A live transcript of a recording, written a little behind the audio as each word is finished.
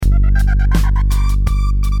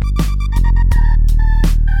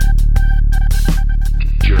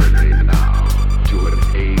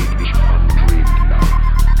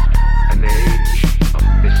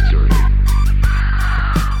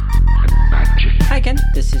again.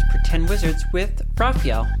 This is Pretend Wizards with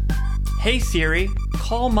Raphael. Hey Siri,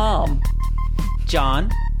 call mom.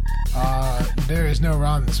 John. There is no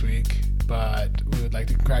Ron this week, but we would like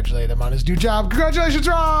to congratulate him on his new job. Congratulations,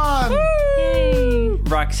 Ron! Yay!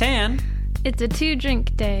 Roxanne. It's a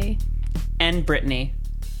 2-drink day. And Brittany.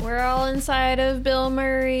 We're all inside of Bill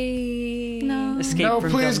Murray. No. Escape No, from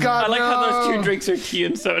please, Bill God, I like no. how those 2 drinks are tea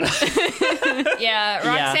and soda. Yeah,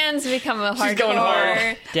 Roxanne's become a She's going hard.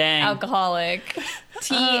 hardcore Dang. alcoholic.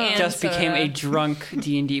 Tea and Just soda. became a drunk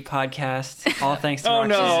D&D podcast. All thanks to Oh, Roxanne.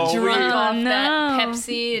 no. drunk off no. that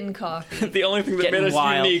Pepsi and coffee. The only thing that Getting made us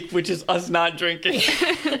wild. unique, which is us not drinking.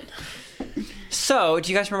 So,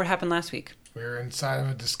 do you guys remember what happened last week? We're inside of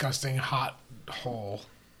a disgusting hot hole.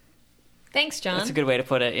 Thanks, John. That's a good way to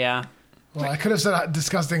put it, yeah. Well, I could have said a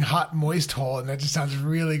disgusting hot moist hole, and that just sounds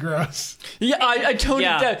really gross. Yeah, I toned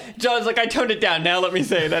Yeah. it down. John's like, I toned it down. Now let me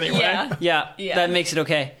say it anyway. Yeah. Yeah, that makes it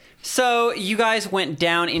okay. So, you guys went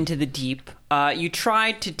down into the deep. You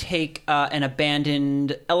tried to take an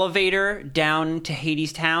abandoned elevator down to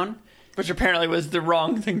Hades Town. Which apparently was the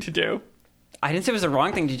wrong thing to do. I didn't say it was the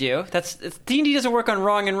wrong thing to do. D&D doesn't work on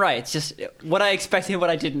wrong and right. It's just what I expected and what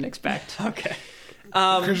I didn't expect. Okay.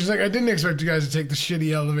 Because she's like, I didn't expect you guys to take the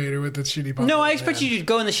shitty elevator with the shitty pump. No, I expect you to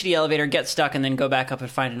go in the shitty elevator, get stuck, and then go back up and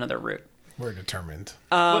find another route. We're determined.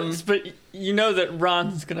 But you know that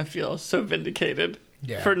Ron's going to feel so vindicated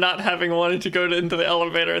for not having wanted to go into the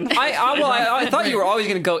elevator. And I thought you were always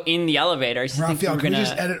going to go in the elevator. I just didn't think you Raphael, were can going we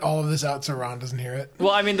just to... edit all of this out so Ron doesn't hear it?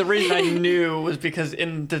 Well, I mean, the reason I knew was because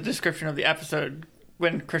in the description of the episode,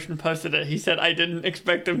 when Christian posted it, he said, I didn't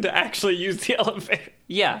expect him to actually use the elevator.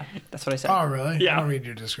 Yeah, that's what I said. Oh, really? Yeah. I don't read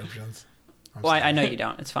your descriptions. Well, I know you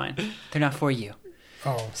don't. It's fine. They're not for you.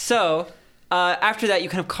 Oh. So, after that, you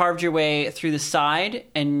kind of carved your way through the side,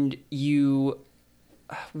 and you...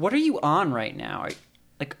 What are you on right now?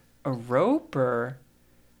 Like a rope, or...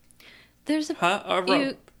 There's a A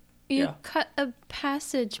rope. You Yeah. cut a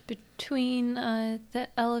passage between the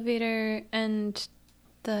elevator and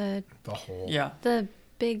the hole. Yeah.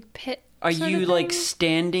 big pit. Are sort you, of like, thing.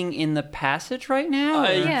 standing in the passage right now?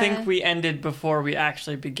 I or- Yeah. think we ended before we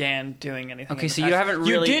actually began doing anything. Okay, in the so you past. haven't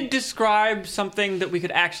really- You did describe something that we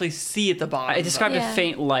could actually see at the bottom. I described Yeah. a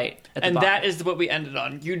faint light at the and bottom. that is what we ended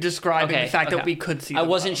on. You describing the fact that we could see. I the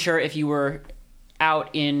wasn't bottom. sure if you were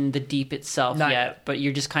out in the deep itself Not yet, yet. but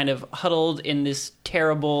you're just kind of huddled in this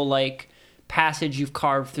terrible, like, passage you've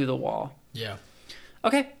carved through the wall. Yeah.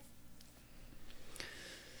 Okay.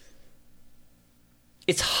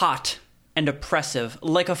 It's hot and oppressive,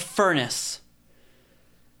 like a furnace.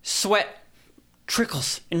 Sweat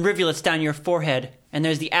trickles in rivulets down your forehead, and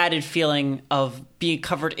there's the added feeling of being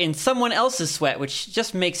covered in someone else's sweat, which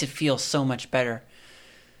just makes it feel so much better.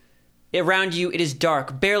 Around you, it is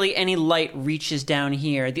dark. Barely any light reaches down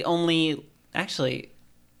here. The only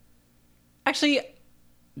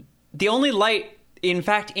light, in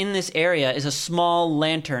fact, in this area is a small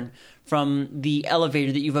lantern from the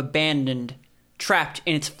elevator that you've abandoned, trapped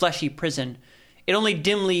in its fleshy prison. It only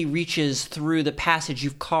dimly reaches through the passage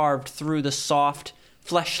you've carved through the soft,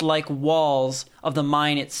 flesh-like walls of the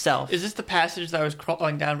mine itself. Is this the passage that I was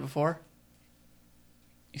crawling down before?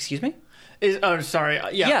 Excuse me? Sorry.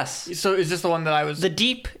 Yeah. Yes. So is this the one that I was? The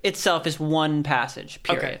deep itself is one passage,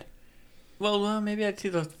 period. Okay. Well, maybe I'd see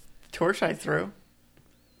the torch I threw.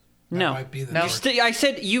 No. might be the No. torch. I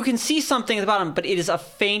said you can see something at the bottom, but it is a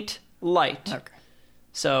faint light. Okay.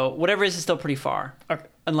 So whatever it is still pretty far. Okay.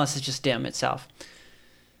 Unless it's just dim itself.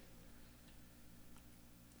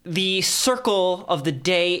 The circle of the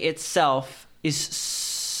day itself is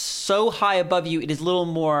so high above you, it is little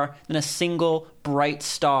more than a single bright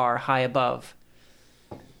star high above.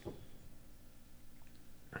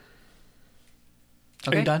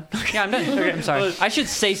 Are you done? Yeah, I'm done. Okay, I'm sorry. Well, I should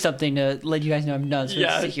say something to let you guys know I'm done, so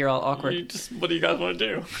Yeah. I sit here all awkward. What do you guys want to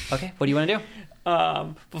do? Okay, what do you want to do?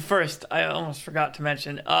 Well, first, I almost forgot to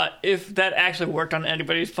mention, if that actually worked on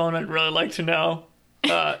anybody's phone, I'd really like to know.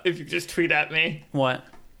 If you just tweet at me What?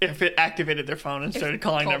 if it activated their phone and started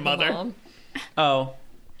calling their Called the mother, mom. Oh,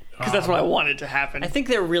 because that's what I wanted to happen. I think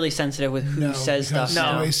they're really sensitive with who No, says stuff because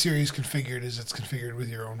now. the way Siri's configured is it's configured with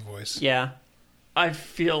your own voice. Yeah. I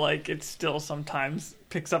feel like it still sometimes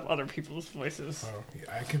picks up other people's voices. Oh,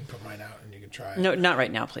 yeah, I can put mine out and you can try it. No, not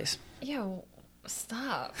right now, please. Yo,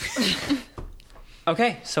 stop.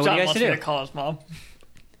 Okay, so what John do you guys wants to me do? to call his mom.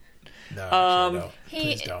 No, actually, no. Hey,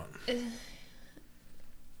 Please don't.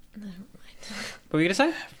 What were you gonna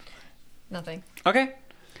say? Nothing. Okay.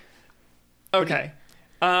 Okay.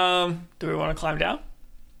 Do we want to climb down?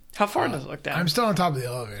 How far does it look down? I'm still on top of the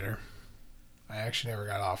elevator. I actually never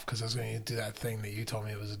got off because I was going to do that thing that you told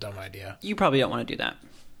me was a dumb idea. You probably don't want to do that.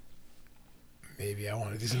 maybe I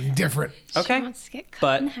want to do something different. Okay. She wants to get cut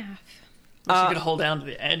But- in half. She could hold down to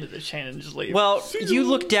the end of the chain and just leave. Well, you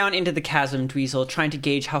look down into the chasm, Dweezil, trying to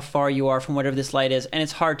gauge how far you are from whatever this light is, and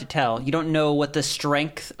it's hard to tell. You don't know what the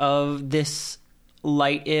strength of this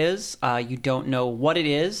light is. You don't know what it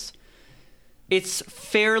is. It's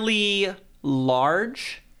fairly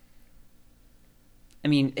large. I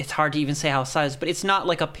mean, it's hard to even say how size, but it's not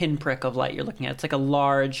like a pinprick of light you're looking at. It's like a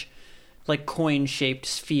large, like coin-shaped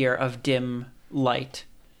sphere of dim light.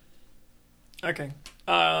 Okay.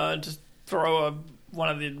 Just throw one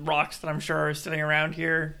of the rocks that I'm sure are sitting around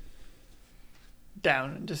here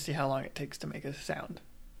down and just see how long it takes to make a sound.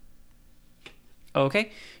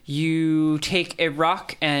 Okay. You take a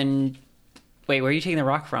rock and... Wait, where are you taking the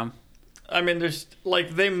rock from? I mean, there's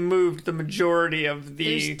like they moved the majority of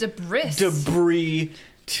the There's debris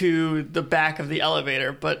to the back of the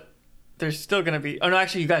elevator, but there's still going to be... Oh, no,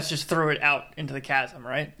 actually, you guys just threw it out into the chasm,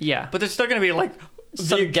 right? Yeah. But there's still going to be like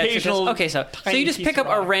Some the detritus. occasional... Okay, so you just piece pick of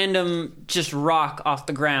up a rock. random just rock off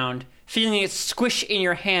the ground, feeling it squish in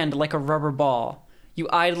your hand like a rubber ball. You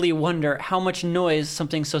idly wonder how much noise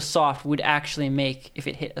something so soft would actually make if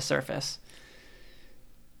it hit a surface.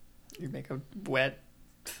 You make a wet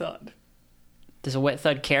thud. Does a wet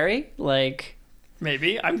thud carry? Like,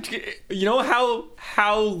 Maybe. You know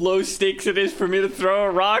how low stakes it is for me to throw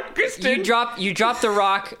a rock, Kristen? you drop the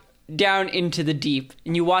rock down into the deep,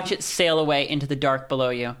 and you watch it sail away into the dark below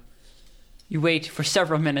you. You wait for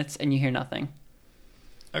several minutes, and you hear nothing.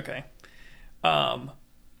 Okay. How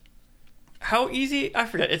easy? I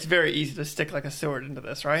forget. It's very easy to stick like a sword into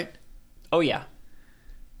this, right? Oh, yeah.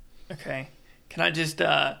 Okay. Can I just,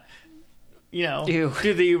 Ew.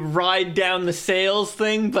 do the ride down the sails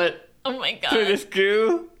thing, but Oh my through god. this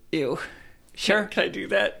goo? Ew. Sure. Can I do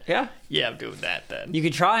that? Yeah. Yeah, I'm doing that then. You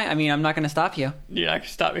could try. I mean, I'm not going to stop you. You're not going to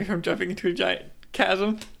stop me from jumping into a giant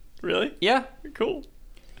chasm? Really? Yeah. Cool.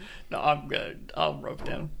 No, I'm good. I'll rope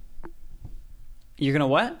down. You're going to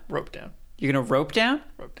what? Rope down. You're going to rope down?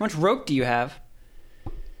 Rope How much rope do you have?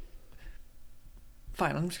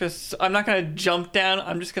 Fine, I'm not gonna jump down.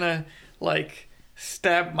 I'm just gonna, like,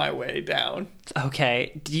 stab my way down.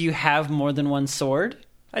 Okay. Do you have more than one sword?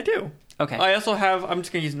 I do. Okay. I also have... I'm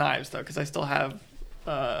just gonna use knives, though, because I still have...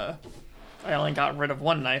 I only got rid of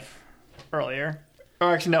one knife earlier.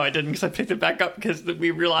 Or actually, no, I didn't, because I picked it back up because we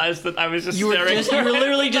realized that I was just You were staring you were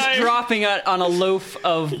literally just Knife. dropping it on a loaf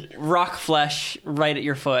of rock flesh right at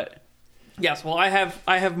your foot. Yes, well, I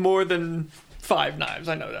have more than 5 knives.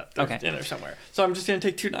 I know that. They're Okay. in there somewhere. So I'm just gonna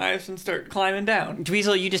take 2 knives and start climbing down.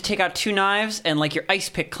 Dweezil, you just take out 2 knives and, like your ice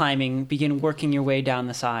pick climbing, begin working your way down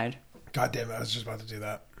the side. God damn it, I was just about to do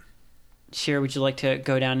that. Shira, would you like to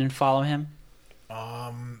go down and follow him?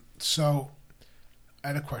 So, I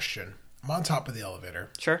had a question. I'm on top of the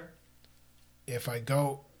elevator. Sure. If I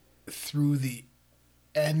go through the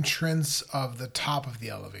entrance of the top of the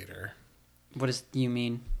elevator, What does you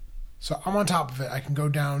mean? so I'm on top of it. I can go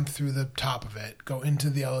down through the top of it, go into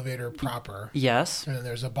the elevator proper, Yes. and then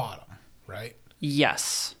there's a bottom, right?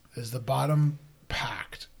 Yes. Is the bottom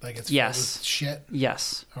packed? Like it's filled Yes. with shit?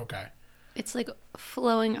 Yes. Okay. It's like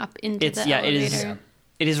flowing up into It's the yeah, it elevator. is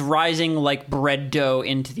it is rising like bread dough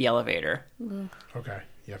into the elevator. Okay.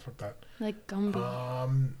 Yeah, fuck that. Like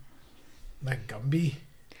Gumby. Like Gumby?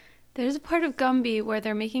 There's a part of Gumby where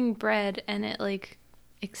they're making bread and it like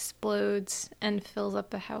explodes and fills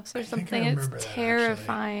up a house or I think I something. It's remember that, actually.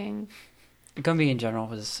 terrifying. Gumby in general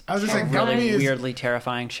was I was just a saying, really Gumby is... weirdly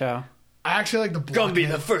terrifying show. I actually like the blockheads.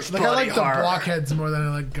 Gumby, the first Like, I party like the horror. blockheads more than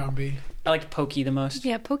I like Gumby. I liked Pokey the most.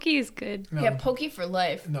 Yeah, Pokey is good. No, Yeah, Pokey for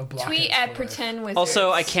life. No, blockheads Tweet for at life. pretend with.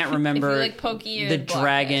 Also, I can't remember If you like Pokey or the Blockhead.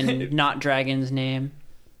 dragon, not dragon's name.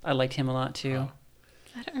 I liked him a lot too.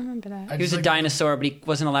 I don't remember that. I He was just a like- dinosaur, but he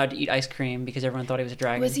wasn't allowed to eat ice cream because everyone thought he was a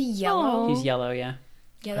dragon. Was he yellow? Oh. He's yellow, yeah.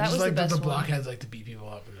 Yeah, I that just was like the that best the one. blockheads like to beat people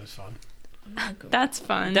up, and it was fun. That's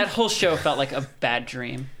fun. That whole show felt like a bad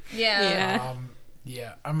dream. Yeah. Yeah.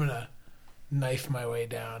 Yeah, I'm gonna knife my way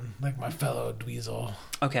down like my fellow Dweezil.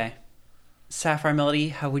 Okay. Sapphire Melody,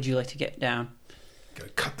 how would you like to get down? Gonna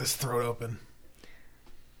cut this throat open.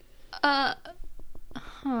 Huh.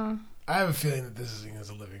 I have a feeling that this thing is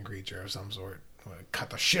a living creature of some sort. I'm gonna cut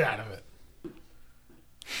the shit out of it.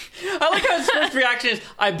 I like how his first reaction is,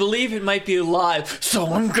 I believe it might be alive, so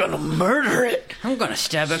I'm gonna murder it. I'm gonna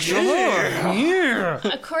stab extra hard. Yeah.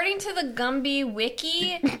 According to the Gumby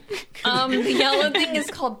wiki, the yellow thing is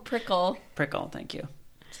called Prickle. Prickle, thank you.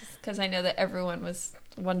 Because I know that everyone was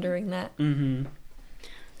wondering that. Mm-hmm.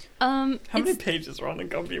 How many It's, pages are on the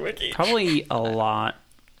Gumby wiki? Probably a lot.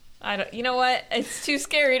 I don't. You know what? It's too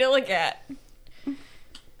scary to look at.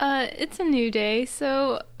 it's a new day,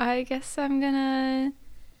 so I guess I'm gonna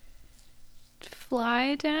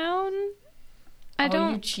fly down. I You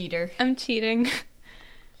don't. cheater. I'm cheating.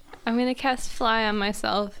 I'm gonna cast fly on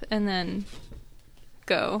myself and then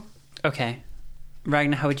go. Okay.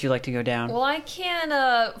 Ragnar, how would you like to go down? Well, I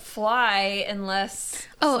can't fly unless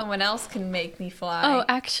Oh. someone else can make me fly. Oh,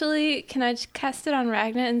 actually, can I just cast it on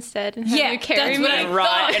Ragna instead and have Yeah, you carry that's me? what I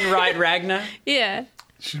thought. And ride Ragnar? Yeah.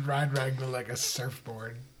 Should ride Ragnar like a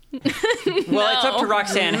surfboard. Well, it's up to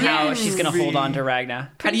Roxanne how she's going to hold on to Ragnar.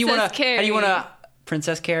 How do you want Princess to? How do you want Carrie. to?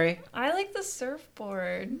 Princess Carrie? I like the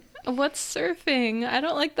surfboard. What's surfing? I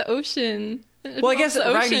don't like the ocean. It Well, I guess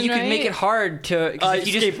involves the Ragnar, ocean, you could make right? it hard to. 'cause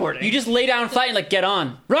if you skateboarding. You just lay down flat and like get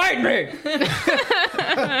on. Ride me.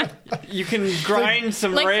 You can grind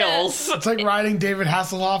some like rails. It's like riding David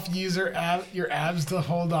Hasselhoff. Use your abs to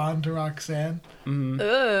hold on to Roxanne.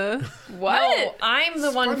 Ugh. What? No, I'm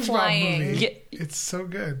the one SpongeBob flying. movie. Yeah. It's so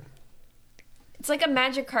good. It's like a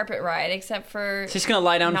magic carpet ride, except for She's gonna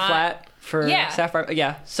lie down Not- flat for Yeah. Sapphire.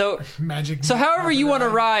 Yeah. So Magic. however you want to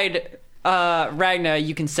ride Ragnar,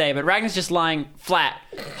 you can say, but Ragnar's just lying flat,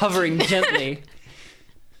 hovering gently.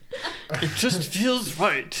 It just feels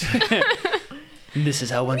right. This is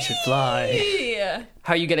how one should fly. yeah.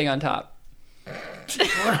 How are you getting on top?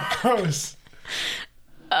 Gross.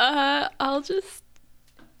 I'll just.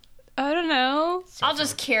 I don't know. I'll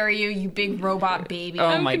just carry you, you big robot baby. Oh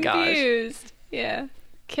I'm my gosh. confused. Yeah.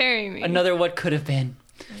 Carry me. Another what could have been.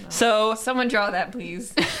 So Someone draw that,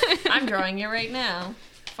 please. I'm drawing it right now.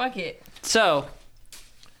 Fuck it.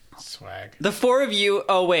 Swag. the four of you.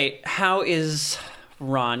 Oh wait, how is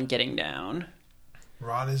Ron getting down?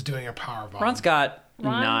 Ron is doing a power bomb. Ron's got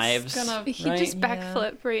Ron's knives. gonna- He right? just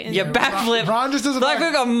backflip right in. Yeah, backflip. Ron just does a like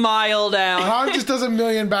back- a mile down. Ron just does a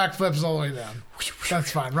million backflips all the way down.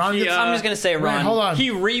 That's fine. Ron gets. Yeah. I'm just gonna say Wait, Ron. hold on. He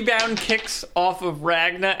rebound kicks off of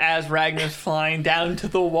Ragnar as Ragnar's flying down to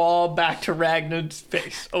the wall, back to Ragnar's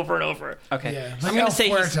face, over and over. Okay, Yeah, I'm like gonna El say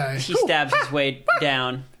Fuerte. he stabs his way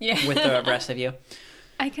down Yeah. with the rest of you.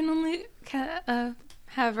 I can only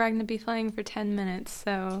have Ragnar be flying for 10 minutes,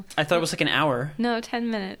 so. I thought it was like an hour. No, 10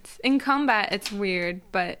 minutes. In combat, it's weird,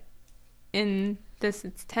 but in this,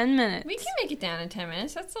 it's 10 minutes. We can make it down in 10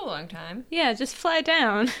 minutes. That's a long time. Yeah, just fly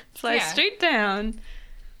down. Fly Yeah. straight down.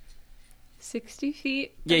 60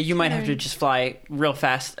 feet. Yeah, you might have to turn. just fly real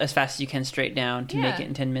fast, as fast as you can, straight down to make Yeah. it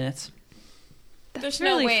in 10 minutes. That's There's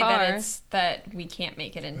really no way far. that we can't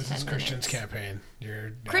make it in This 10 is minutes. Christian's campaign.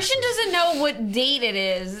 You're Christian nasty. doesn't know what date it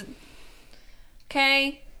is.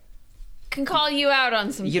 Okay? Can call you out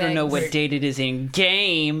on some You don't know things. what date it is in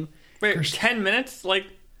game. Wait, Christian. 10 minutes? Like,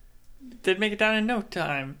 they'd make it down in no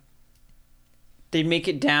time. They make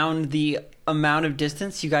it down the amount of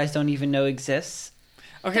distance you guys don't even know exists.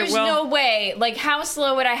 Okay, There's well, no way. Like, how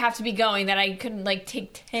slow would I have to be going that I couldn't, like,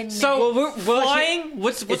 take 10 minutes? so Well, flying,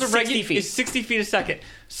 what's it's a 60 regular feet. is 60 feet a second.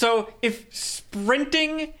 So if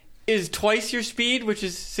sprinting is twice your speed, which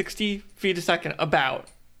is 60 feet a second, about.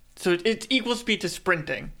 So it's equal speed to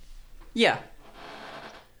sprinting. Yeah.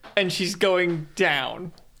 And she's going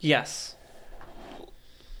down. Yes.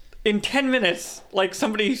 In 10 minutes, like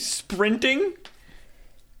somebody sprinting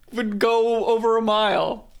would go over a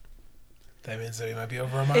mile. That means that we might be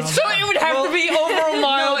over a mile. So it would have to be over a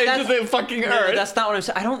mile into that's- the fucking No, earth. that's not what I'm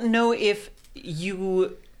saying. I don't know if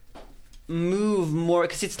you move more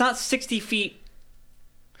because it's not 60 feet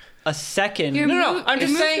a second. Your No, move- I'm your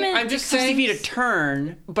just saying. movement- I'm just 60 saying. feet a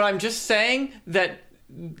turn. But I'm just saying that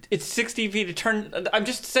it's 60 feet a turn. I'm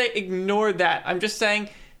just saying, ignore that. I'm just saying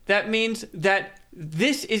that means that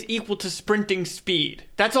this is equal to sprinting speed.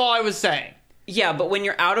 That's all I was saying. Yeah, but when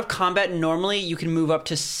you're out of combat, normally you can move up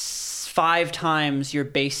to 5 times your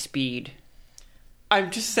base speed.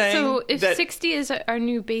 I'm just saying. So if that 60 is our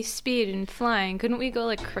new base speed in flying, couldn't we go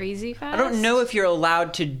like crazy fast? I don't know if you're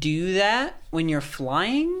allowed to do that when you're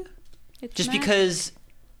flying, It's just magic. because.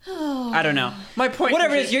 I don't know. my point.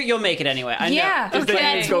 Whatever it is is, you'll make it anyway. I know. yeah, Is that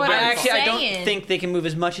that's you go what back. I'm Actually, I saying. don't think they can move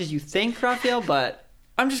as much as you think, Raphael, but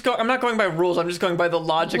I'm not going by rules. I'm just going by the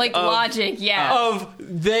logic. Like, of, logic, yeah. Of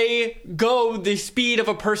they go the speed of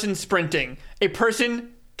a person sprinting. A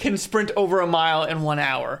person can sprint over a mile in 1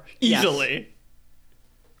 hour easily.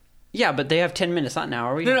 yeah, but they have 10 minutes, not an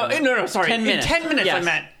hour. No. Sorry, 10 minutes. In 10 minutes, Yes. I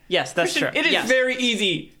meant. Yes, that's Christian, true. It is Yes. very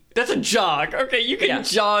easy. That's a jog. Okay, you can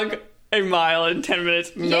Yes. jog a mile in 10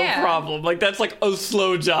 minutes, no Yeah. problem. Like, that's like a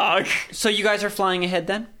slow jog. So you guys are flying ahead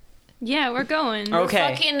then? Yeah, we're going. Okay.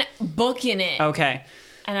 Fucking booking it. Okay.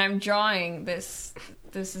 And I'm drawing this.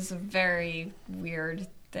 This is a very weird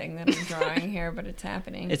thing that I'm drawing here, but it's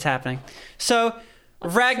happening. It's happening. So,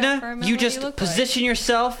 Ragna, remember you what just you look position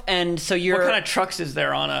yourself, and so you're. What kind of trucks is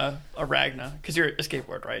there on a Ragna? Because you're a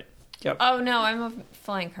skateboard, right? Oh no, I'm a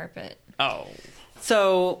flying carpet. Oh.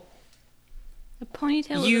 So, A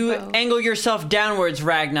ponytail You with a bow. angle yourself downwards,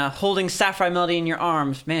 Ragna, holding Sapphire Melody in your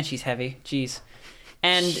arms. Man, she's heavy. Jeez.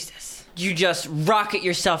 And you just rocket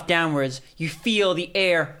yourself downwards. You feel the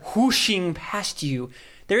air whooshing past you.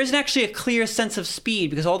 There isn't actually a clear sense of speed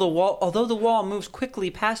because although the wall moves quickly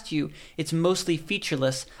past you, it's mostly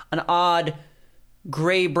featureless. An odd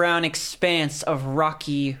gray-brown expanse of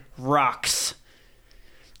rocky rocks.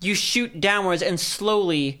 You shoot downwards and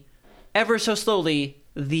slowly, ever so slowly,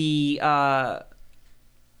 the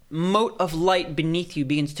mote of light beneath you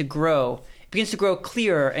begins to grow. It begins to grow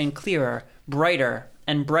clearer and clearer, brighter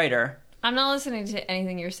and brighter. I'm not listening to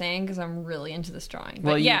anything you're saying because I'm really into this drawing. But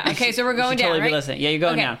Well, yeah, you okay, should- so we're you going should down, totally be right? listening. Yeah, you're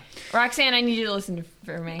going Okay. down. Roxanne, I need you to listen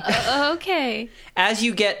for me. Okay. As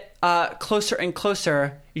you get closer and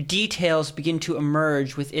closer, details begin to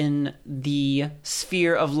emerge within the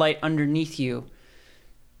sphere of light underneath you.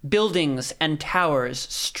 Buildings and towers,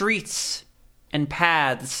 streets and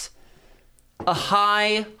paths. A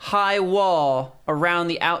high, high wall around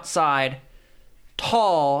the outside,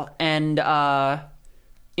 tall and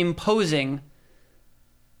imposing.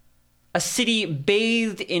 A city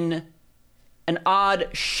bathed in an odd,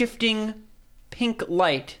 shifting pink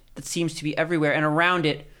light that seems to be everywhere, and around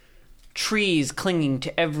it, trees clinging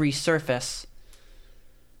to every surface.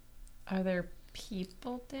 Are there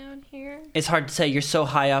people down here? It's hard to say. You're so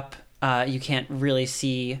high up, you can't really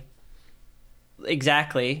see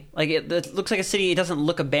exactly. Like, it looks like a city. It doesn't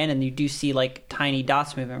look abandoned. You do see, like, tiny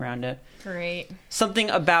dots moving around it. Great. Something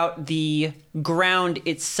about the ground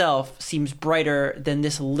itself seems brighter than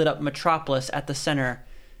this lit-up metropolis at the center.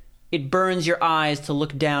 It burns your eyes to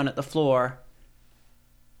look down at the floor.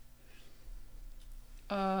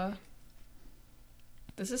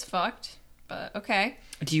 This is fucked, but okay.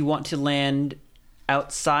 Do you want to land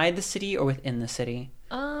outside the city or within the city?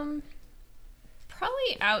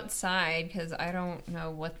 Probably outside because I don't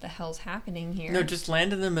know what the hell's happening here. No, just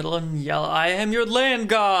land in the middle and yell, "I am your land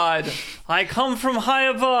god! I come from high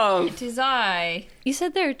above!" It is I. You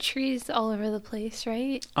said there are trees all over the place,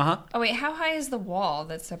 right? Uh-huh. Oh wait, how high is the wall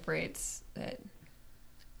that separates it?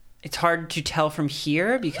 It's hard to tell from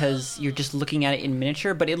here because you're just looking at it in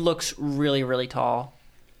miniature, but it looks really, really tall.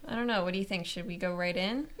 I don't know. What do you think? Should we go right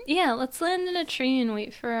in? Yeah, let's land in a tree and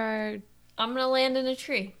wait for our... I'm gonna land in a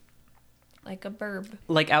tree, like a burb,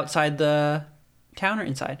 Like outside the town or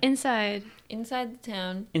inside? Inside. inside the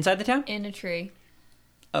town, Inside the town? in a tree,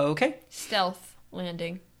 Okay. stealth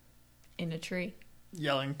landing, in a tree.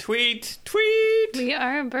 Yelling, "Tweet! Tweet! We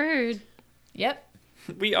are a bird. Yep.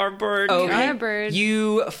 We are birds!" Okay. are a bird.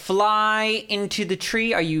 You fly into the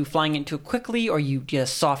tree. Are you flying into it quickly or you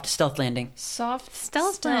just soft stealth landing? Soft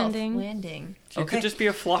Stealth landing. landing. It Okay. could just be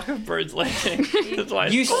a flock of birds landing. That's why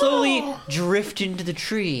You it's slowly drift into the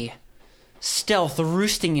tree, stealth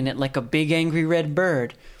roosting in it like a big angry red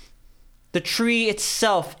bird. The tree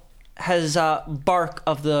itself has bark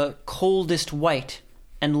of the coldest white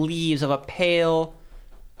and leaves of a pale,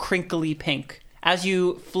 crinkly pink. As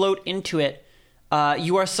you float into it,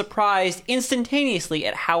 you are surprised instantaneously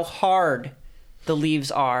at how hard the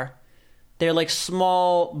leaves are. They're like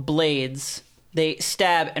small blades. They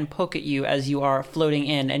stab and poke at you as you are floating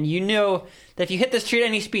in, and you know that if you hit this tree at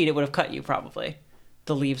any speed, it would have cut you, probably.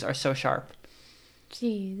 The leaves are so sharp.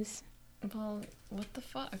 Jeez. Well, what the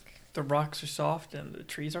fuck? the rocks are soft and the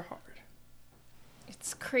trees are hard.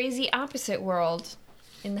 It's crazy opposite world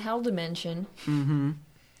in the hell dimension.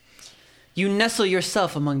 You nestle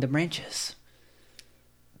yourself among the branches.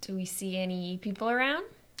 Do we see any people around?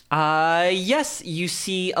 Yes, you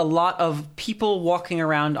see a lot of people walking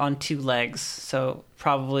around on two legs, so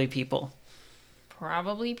probably people.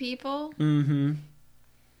 Probably people.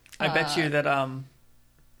 I bet you that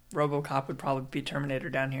RoboCop would probably be Terminator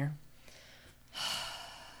down here.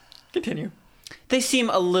 Continue. They seem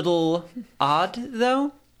a little odd,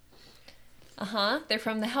 though. They're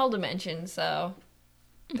from the hell dimension, so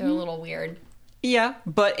they're a little weird. Yeah,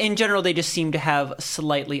 but in general, they just seem to have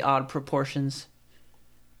slightly odd proportions.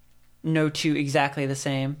 No two exactly the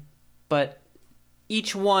same, but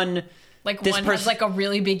each one, Like This one pers- has like a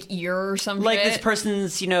really big ear or something. like this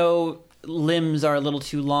person's, limbs are a little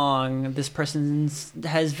too long. This person's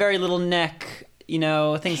has very little neck, things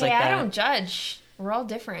Hey, like that. I don't judge. We're all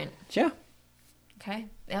different. Yeah. Okay,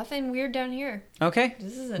 nothing weird down here. Okay.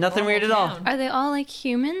 This is a Nothing normal weird at all. town. Are they all like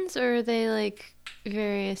humans, or are they like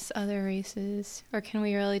various other races? Or can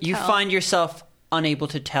we really tell? You find yourself unable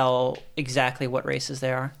to tell exactly what races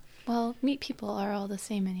they are. Well, meat people are all the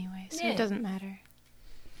same anyway, so Yeah. it doesn't matter.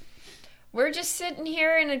 We're just sitting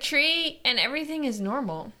here in a tree, and everything is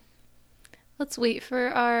normal. Let's wait for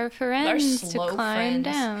our Our friends to slow climb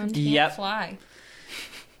friends down. who can't Yep. fly.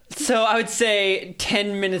 So I would say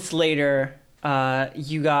 10 minutes later,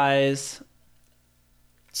 You guys...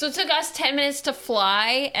 So it took us 10 minutes to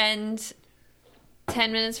fly and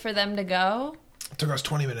 10 minutes for them to go? It took us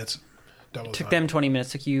 20 minutes. Double Took time. them 20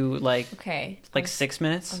 minutes. Took you, Okay. 6 I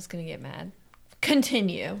minutes. was going to get mad.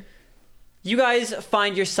 Continue. You guys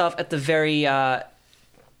find yourself at the very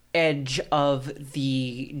edge of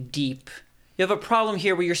the deep. You have a problem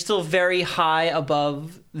here where you're still very high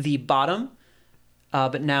above the bottom,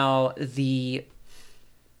 but now it's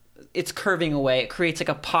curving away. It creates like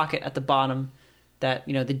a pocket at the bottom that,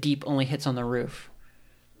 the deep only hits on the roof.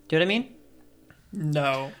 Do you know what I mean?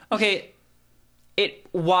 No. Okay, it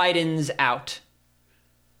widens out.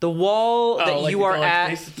 The wall that like you are like at,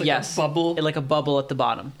 this? It's like yes, a bubble. like a bubble at the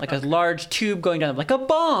bottom, like a large tube going down, like a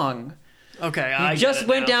bong. Okay, You I just get it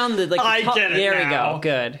went now. down the I top. get it There now. we go.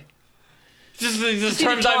 Good. Just the See,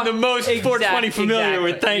 terms the I'm the most 420 familiar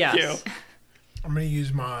with. Thank Yes. you. I'm going to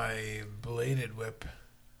use my bladed whip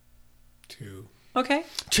to Okay.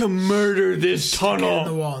 To murder this get in the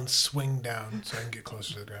tunnel. wall and swing down so I can get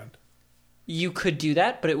closer to the ground. You could do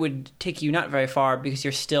that, but it would take you not very far because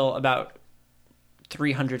you're still about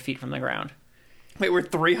 300 feet from the ground. Wait, we're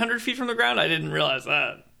 300 feet from the ground? I didn't realize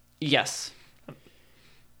that. Yes.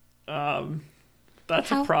 That's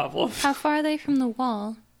How- a problem. How far are they from the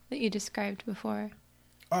wall that you described before?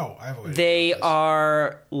 Oh, I have a way to They do this.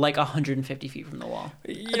 are like 150 feet from the wall.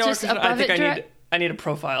 You know, Just what, I above think it I need a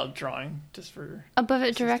profile drawing just for. Above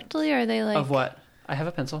it directly, or are they like... Of what? I have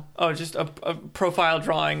a pencil. Oh, just a profile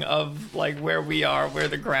drawing of like where we are, where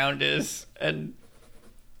the ground is, and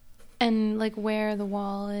And like where the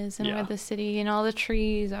wall is and Yeah. where the city and all the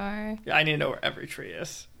trees are. I need to know where every tree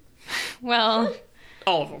is. Well,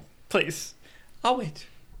 All of them, please. I'll wait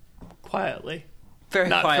quietly. Very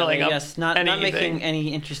Not quietly, filling up yes. Not anything. making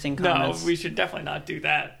any interesting comments. No, we should definitely not do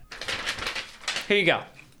that. Here you go.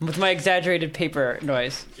 With my exaggerated paper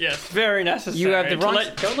noise. Yes, very necessary. You have the to wrong...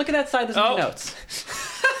 let- Don't look at that side. This is Oh. my notes.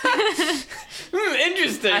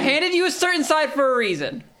 Interesting. I handed you a certain side for a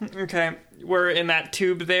reason. Okay, we're in that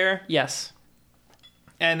tube there, Yes.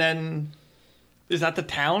 and then is that the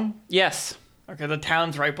town? Yes. Okay, the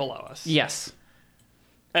town's right below us. Yes.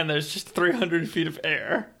 And there's just 300 feet of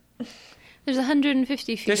air. there's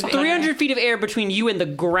 150 feet. There's of 300 feet of air between you and the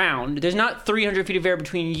ground. There's not 300 feet of air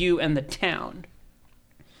between you and the town.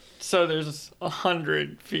 So there's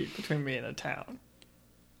 100 feet between me and the town.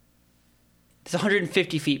 There's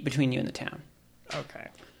 150 feet between you and the town. Okay.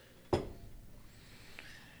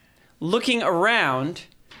 Looking around,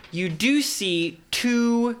 you do see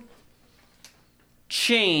two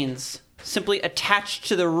chains simply attached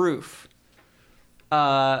to the roof,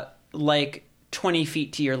 like 20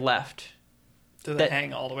 feet to your left. Do they That-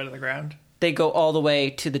 hang all the way to the ground? They go all the way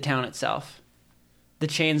to the town itself. The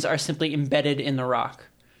chains are simply embedded in the rock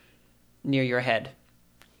near your head.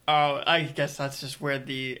 Oh, I guess that's just where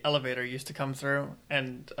the elevator used to come through,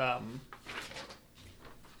 and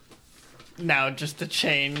now just the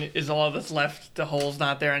chain is all that's left. The hole's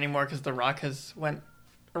not there anymore because the rock has went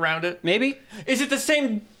around it. Maybe? Is it the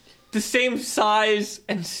same size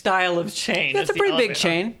and style of chain? That's as a pretty the big elevator?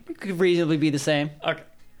 chain. It could reasonably be the same. Okay.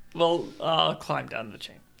 Well, I'll climb down the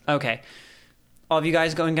chain. Okay. All of you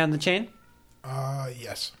guys going down the chain?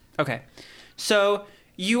 Yes. Okay. So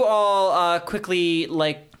you all quickly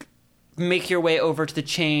make your way over to the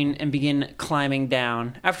chain and begin climbing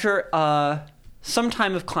down. After some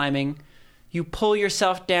time of climbing, you pull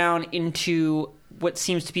yourself down into what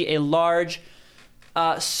seems to be a large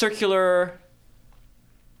circular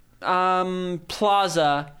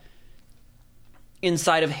plaza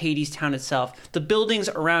inside of Hades town itself. The buildings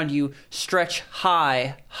around you stretch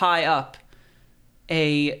high up.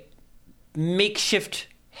 A makeshift,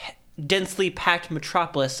 densely packed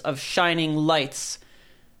metropolis of shining lights,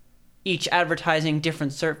 each advertising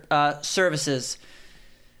different services.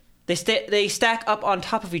 They stack up on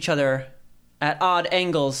top of each other at odd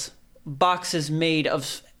angles, boxes made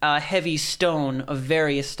of heavy stone of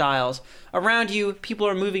various styles. Around you, people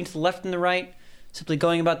are moving to the left and the right, simply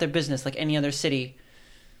going about their business like any other city.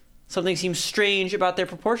 Something seems strange about their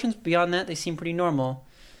proportions. Beyond that, they seem pretty normal.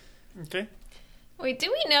 Okay. Wait,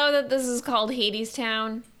 do we know that this is called Hades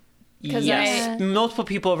Town? 'Cause Yes. Multiple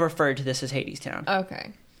people have referred to this as Hades Town.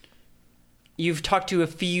 Okay. You've talked to a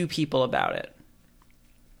few people about it.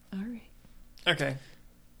 All right. Okay.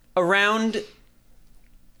 Around,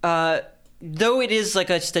 though it is like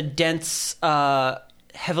just a dense,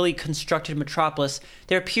 heavily constructed metropolis,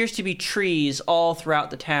 there appears to be trees all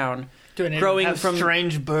throughout the town. Do any growing of them have from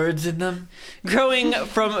strange birds in them? growing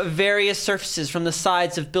from various surfaces, from the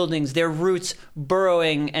sides of buildings, their roots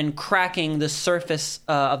burrowing and cracking the surface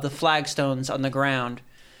of the flagstones on the ground.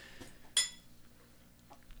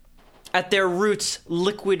 At their roots,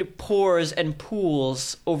 liquid pours and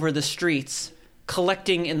pools over the streets,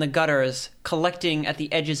 collecting in the gutters, collecting at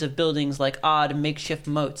the edges of buildings like odd makeshift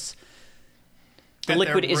moats. The At their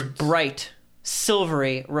liquid is roots. bright,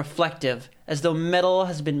 silvery, reflective, as though metal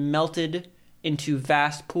has been melted into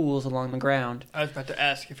vast pools along the ground. I was about to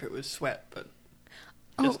ask if it was sweat, but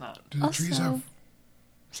Oh. it's not. Do the trees Also- have?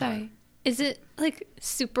 Sorry. Is it like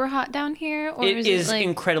super hot down here, or It is is it like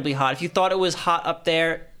incredibly hot. If you thought it was hot up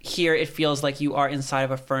there, here it feels like you are inside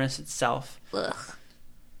of a furnace itself. ugh.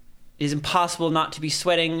 It is impossible not to be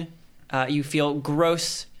sweating. You feel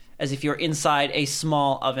gross, as if you're inside a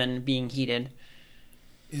small oven being heated.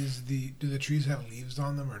 Do the trees have leaves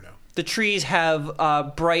on them or no? The trees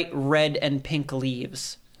have bright red and pink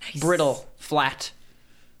leaves. Brittle, flat.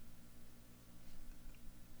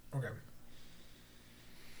 Okay.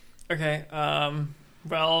 Okay,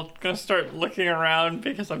 well, gonna start looking around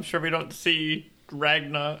because I'm sure we don't see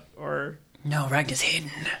Ragna or... No, Ragnar's hidden.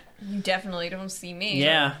 You definitely don't see me.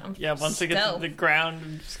 Yeah. I'm Yeah, once I get to stealth. the ground,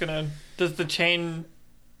 I'm just gonna... Does the chain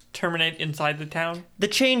terminate inside the town? The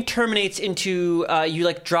chain terminates into, you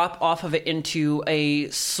like drop off of it into a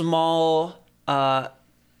small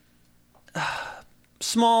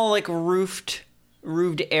like roofed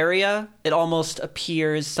area. It almost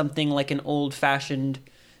appears something like an old-fashioned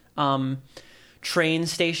train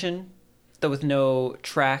station, though with no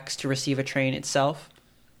tracks to receive a train itself.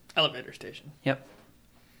 Elevator station. Yep.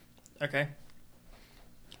 Okay.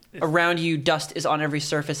 Around you, dust is on every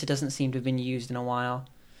surface. It doesn't seem to have been used in a while.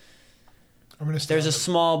 I'm gonna. Stay There's on a the-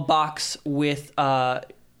 small box with a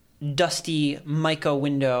dusty mica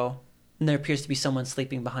window, and there appears to be someone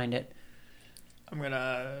sleeping behind it. I'm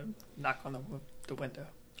gonna knock on the window.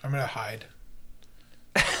 I'm gonna hide.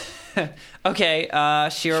 Okay, Shira,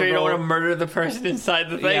 Sure you don't roll- want to murder the person inside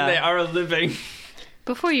the thing? Yeah. They are living.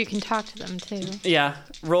 Before you can talk to them too. Yeah,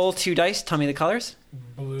 roll 2 dice. Tell me the colors.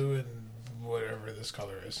 Blue and whatever this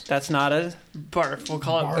color is. That's not a... Barf. We'll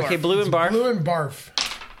call it Barf. barf. Okay, blue and barf. Blue and barf.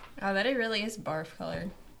 Oh, that it really is barf colored.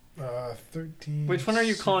 13. Which one are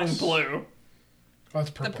you calling blue? Oh, it's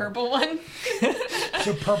purple. The purple one?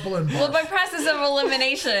 So purple and barf. Well, by process of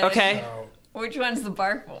elimination. Okay. So, Which one's the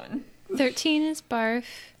barf one? 13 is barf.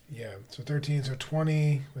 yeah, so 13, so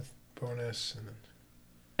 20 with bonus, and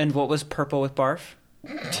And what was purple with barf?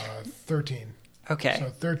 then 13. Okay. So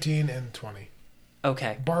 13 and 20.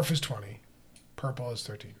 Okay. Barf is 20. Purple is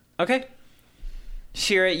 13. Okay.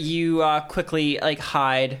 Shira, you quickly like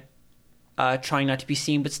hide, trying not to be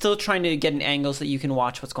seen, but still trying to get an angle so that you can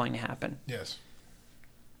watch what's going to happen. Yes.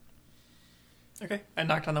 Okay. I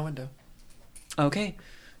knocked on the window. Okay.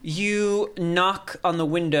 You knock on the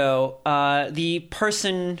window. The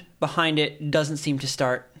person behind it doesn't seem to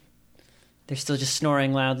start. They're still just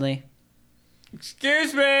snoring loudly.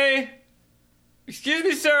 Excuse me! Excuse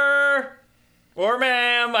me, sir! Or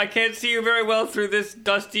ma'am, I can't see you very well through this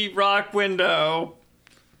dusty rock window.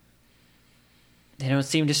 They don't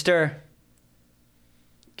seem to stir.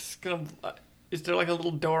 Just gonna... is there like a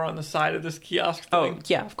little door on the side of this kiosk Oh, thing?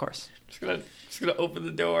 yeah, of course. Just gonna open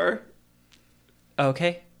the door.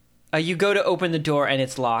 Okay. You go to open the door and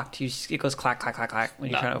it's locked. It goes clack, clack, clack, clack when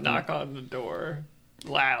you're trying to open Knock on the door.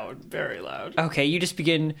 Loud. Very loud. it. Okay, you just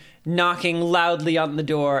begin knocking loudly on the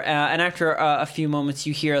door, and after a few moments,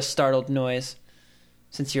 you hear a startled noise.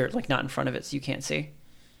 Since you're like not in front of it, so you can't see.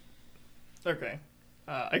 Okay.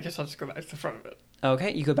 I guess I'll just go back to the front of it.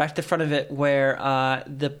 Okay, you go back to the front of it where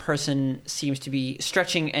the person seems to be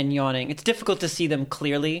stretching and yawning. It's difficult to see them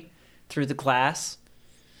clearly through the glass.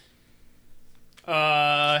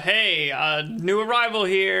 Hey, new arrival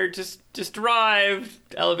here. Just arrived.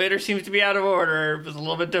 Elevator seems to be out of order. It was a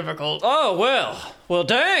little bit difficult. Oh, well,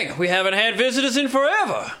 dang, we haven't had visitors in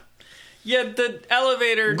forever. Yeah, the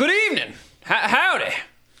elevator. Good evening. Howdy.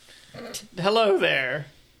 Hello there.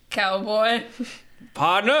 Cowboy.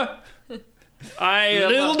 Partner, I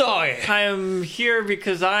doggy. I am here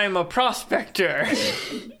because I'm a prospector.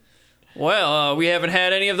 Well, we haven't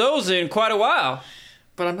had any of those in quite a while.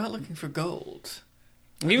 But I'm not looking for gold.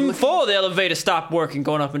 Even before the elevator stopped working,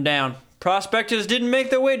 going up and down. Prospectors didn't make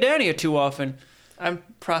their way down here too often. I'm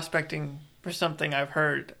prospecting for something I've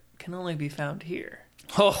heard can only be found here.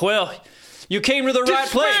 Oh, well, you came to the right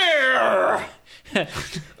place.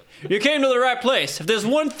 You came to the right place. If there's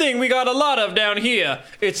one thing we got a lot of down here,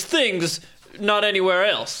 it's things not anywhere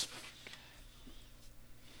else.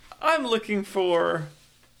 I'm looking for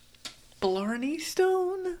Blarney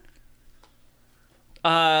Stone.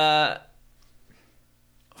 Well,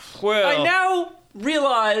 I now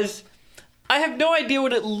realize I have no idea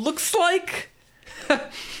what it looks like,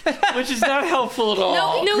 which is not helpful at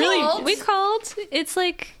all. No, No, Really? we called. It's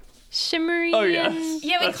like shimmery. Oh, yes.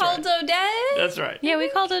 Yeah, we That's called Odette. That's right. Yeah, we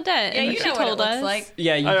called Odette. Yeah, and you she know what it told looks us. like.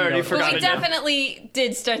 Yeah, you I do already know. forgot. But we it now. definitely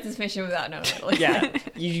did start this mission without knowing what it looked Yeah,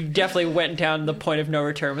 you definitely went down the point of no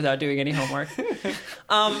return without doing any homework.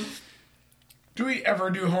 Do we ever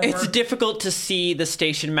do homework? It's difficult to see the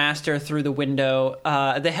station master through the window.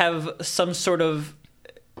 They have some sort of...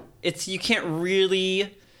 you can't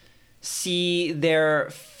really see their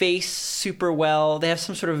face super well. They have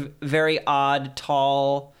some sort of very odd,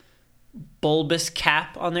 tall, bulbous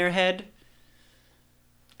cap on their head.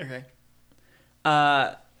 Okay.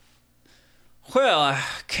 Well, I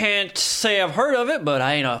can't say I've heard of it, but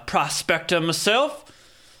I ain't a prospector myself.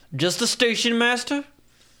 Just a station master.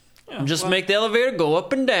 Just make the elevator go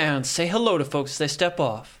up and down. Say hello to folks as they step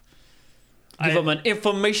off. Give them an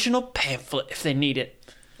informational pamphlet if they need it.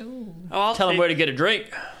 I'll Tell them where to get a drink.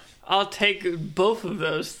 I'll take both of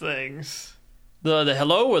those things. The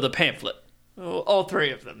hello or the pamphlet? Oh, all three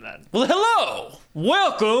of them, then. Well, hello!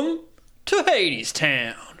 Welcome to Hades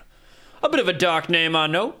Town. A bit of a dark name, I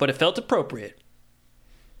know, but it felt appropriate.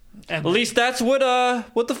 And At least that's what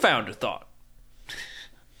the founder thought.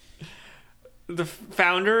 the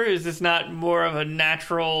founder, is this not more of a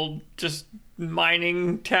natural, just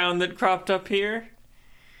mining town that cropped up here?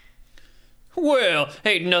 Well,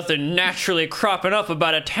 ain't nothing naturally cropping up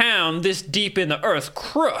about a town this deep in the Earth's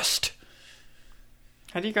crust.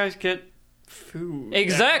 How do you guys get food?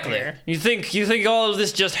 Exactly. down You think all of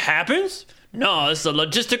this just happens? No, it's a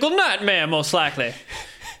logistical nightmare, most likely.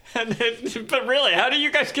 here? But really, how do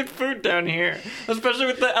you guys get food down here? Especially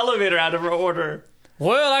with the elevator out of order.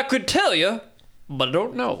 Well, I could tell you, but I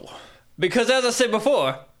don't know. Because as I said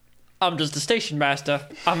before, I'm just a station master.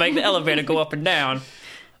 I make the elevator go up and down.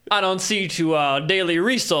 I don't see to daily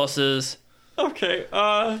resources. Okay,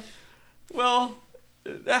 well,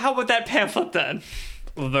 how about that pamphlet then?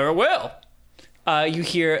 Well, very well. You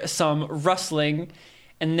hear some rustling,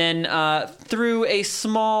 and then through a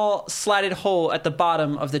small slatted hole at the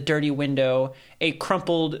bottom of the dirty window, a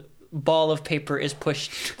crumpled ball of paper is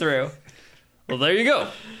pushed through. Well, there you go.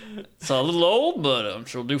 It's a little old, but I'm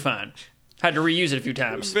sure it'll do fine. Had to reuse it a few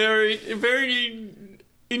times. Very, very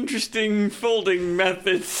interesting folding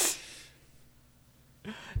methods.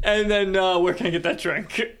 And then, where can I get that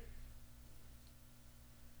drink?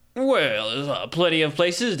 Well, there's plenty of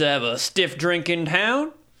places to have a stiff drink in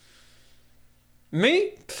town.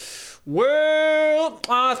 Me? Well,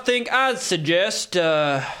 I think I'd suggest,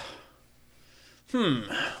 what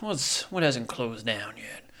hasn't closed down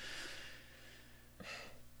yet?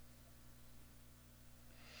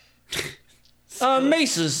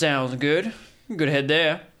 Mesa's sounds good. Good head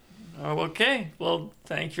there. Oh, okay. Well,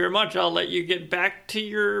 thank you very much. I'll let you get back to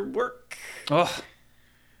your work. Oh,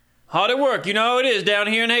 hard at work. You know how it is down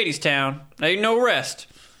here in Hades Town. Ain't no rest.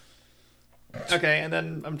 Okay, and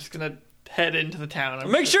then I'm just gonna head into the town.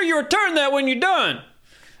 Make sure you return that when you're done.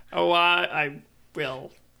 Oh, I will.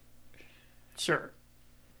 Sure.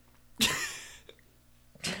 And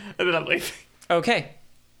then I'm leaving. Okay.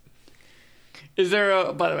 By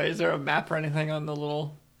the way, is there a map or anything on the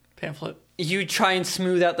little pamphlet? You try and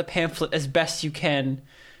smooth out the pamphlet as best you can.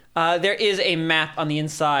 There is a map on the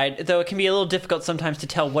inside, though it can be a little difficult sometimes to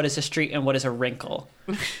tell what is a street and what is a wrinkle.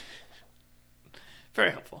 Very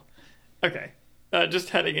helpful. Okay. Just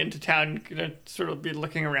heading into town, gonna sort of be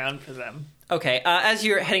looking around for them. Okay, as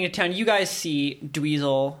you're heading to town, you guys see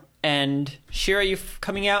Dweezil and Shira. Are you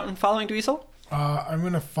coming out and following Dweezil? I'm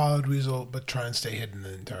going to follow Dweezil, but try and stay hidden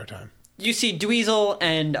the entire time. You see Dweezil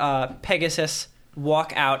and Pegasus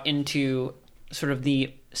walk out into sort of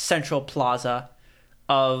the central plaza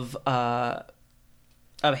of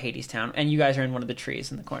Hades Town, and you guys are in one of the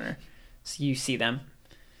trees in the corner. So you see them.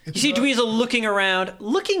 You see Dweezil looking around,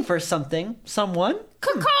 looking for someone.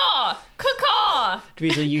 Caw! Caw!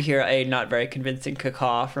 Dweezil, you hear a not very convincing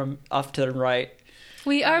caw from off to the right.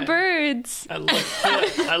 We are birds. I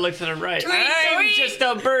looked to the right. Tweet, I'm tweet. just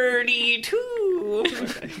a birdie too.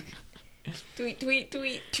 Okay.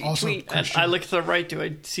 Tweet. Also, And Christian, I look to the right. Do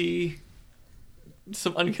I see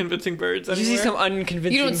some unconvincing birds You see anywhere? some You don't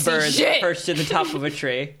unconvincing see birds shit. perched in the top of a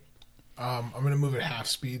tree. I'm going to move at half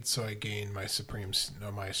speed so I gain my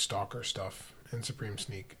my stalker stuff and supreme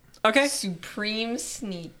sneak. Okay. Supreme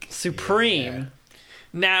sneak. Supreme.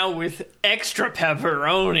 Now with extra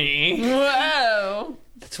pepperoni. Whoa!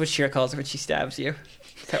 That's what Shira calls it when she stabs you.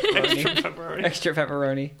 Pepperoni. Pepperoni. Extra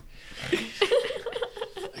pepperoni.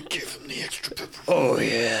 I give him the extra pepper. Oh,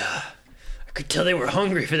 yeah. I could tell they were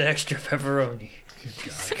hungry for that extra pepperoni.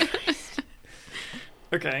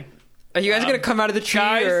 Okay. Are you guys going to come out of the tree?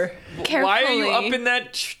 Guys, Or? why are you Carefully. up in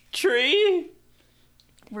that tree?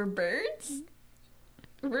 We're birds?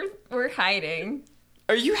 We're hiding.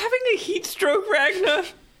 Are you having a heat stroke, Ragna?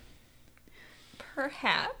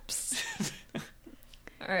 Perhaps.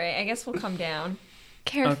 All right, I guess we'll come down.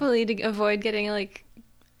 Carefully to avoid getting like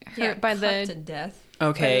hurt by cut to the. death.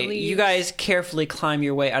 Okay, By the leaves. you guys carefully climb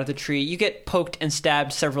your way out of the tree. You get poked and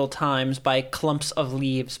stabbed several times by clumps of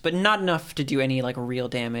leaves, but not enough to do any like real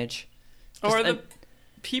damage. Or are Just the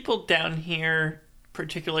people down here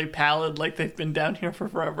particularly pallid, like they've been down here for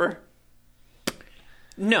forever?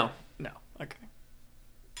 No. No. Okay.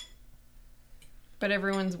 But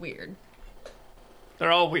everyone's weird.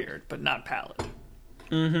 They're all weird, but not pallid.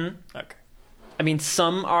 Mm-hmm. Okay. I mean,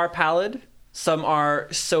 some are pallid. Some are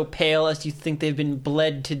so pale as you think they've been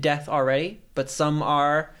bled to death already, but some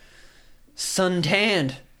are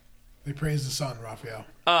suntanned. They praise the sun, Raphael.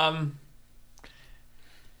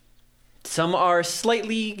 Some are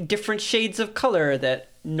slightly different shades of color that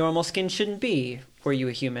normal skin shouldn't be were you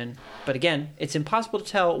a human. But again, it's impossible to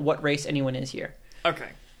tell what race anyone is here. Okay.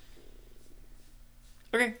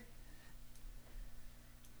 Okay.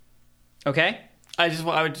 Okay? I just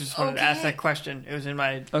wanted to ask Okay. that question. It was in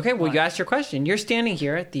my... Okay, well, mind. you asked your question. You're standing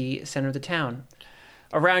here at the center of the town.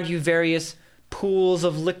 Around you, various pools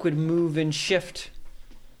of liquid move and shift.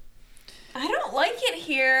 I don't like it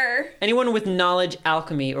here. Anyone with knowledge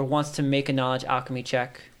alchemy or wants to make a knowledge alchemy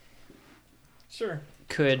check Sure.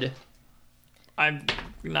 could... I'm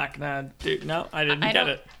not gonna do... No, I didn't I get don't.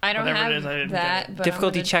 it. I don't Whatever have it is, I didn't that. get it. But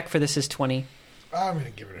Difficulty I'm gonna- check for this is 20. I'm going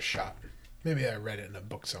to give it a shot. Maybe I read it in a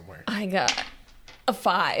book somewhere. I got a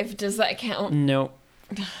 5. Does that count? No.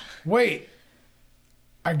 Wait.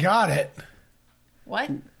 I got it. What?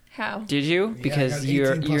 How? Did you? Yeah, Because I got 18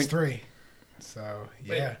 you're plus 3. So,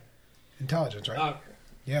 yeah. Intelligence, right?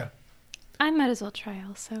 Yeah. I might as well try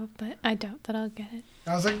also, but I doubt that I'll get it.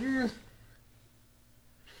 I was like,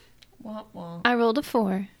 Well, I rolled a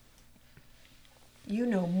 4. you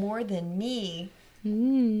know more than me.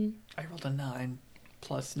 I rolled a 9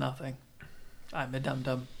 plus nothing. I'm a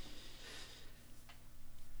dum-dum.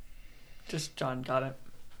 Just John got it.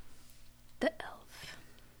 The elf.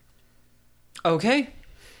 Okay.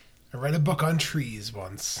 I read a book on trees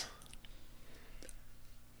once.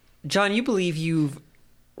 John, you believe you've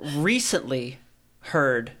recently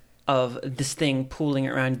heard of this thing pooling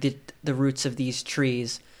around the roots of these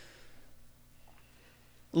trees.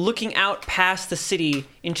 Looking out past the city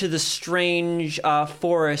into the strange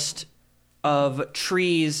forest of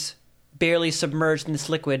trees barely submerged in this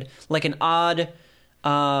liquid, like an odd...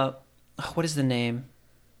 what is the name?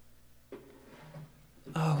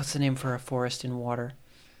 Oh, what's the name for a forest in water?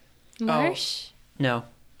 Marsh? No.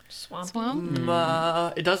 Swamp. Swamp?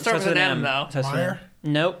 It does start with an M, though. Starts with an Mire?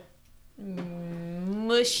 M. Nope.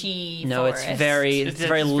 Mushy. No, forest. it's very Just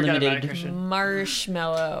very forget about it, limited. Christian.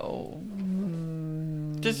 Marshmallow.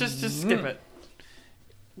 Just skip it.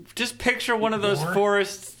 Just picture one of those More?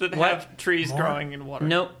 forests that What? have trees More? growing in water.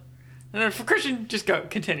 Nope. And then for Christian, just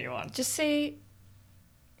continue on. Just say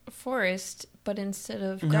forest, but instead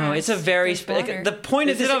of No, grass, it's a very there's water. the point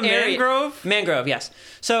Is of this it a area, mangrove? Mangrove, yes.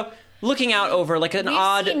 So looking out over like an We've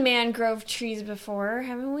odd. seen mangrove trees before,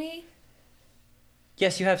 haven't we?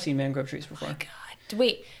 Yes, you have seen mangrove trees before. God.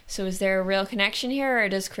 Wait, so is there a real connection here, or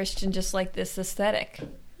does Christian just like this aesthetic?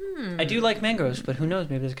 I do like mangroves, but who knows?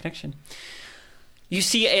 Maybe there's a connection. You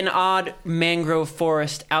see an odd mangrove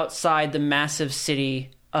forest outside the massive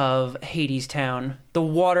city of Hades Town. The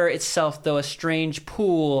water itself, though, a strange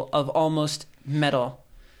pool of almost metal.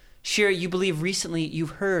 Shira, you believe recently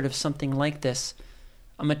you've heard of something like this.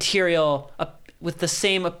 A material with the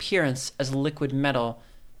same appearance as liquid metal,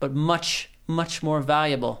 but much, much more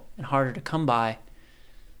valuable and harder to come by.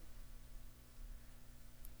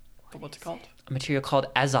 But what's it called? A material called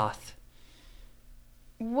Azoth.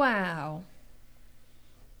 Wow.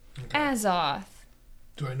 Azoth.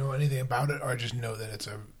 Do I know anything about it, or I just know that it's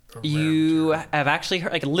a rare You material? have actually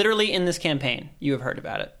heard, like literally in this campaign, you have heard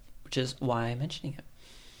about it, which is why I'm mentioning it.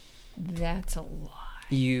 That's a lie.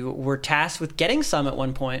 You were tasked with getting some at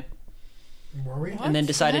one point, Were we? and then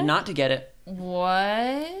decided What? not to get it.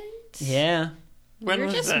 What? Yeah, When You're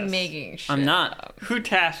was just this? making shit I'm not. up. Who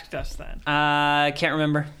tasked us then? I can't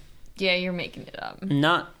remember. Yeah, you're making it up.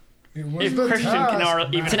 Not. It was If the Christian task, can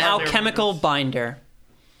even man. It's an hardly alchemical remember. binder.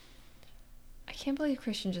 I can't believe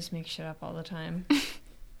Christian just makes shit up all the time.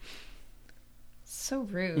 So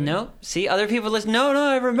rude. No, see, other people listen. No,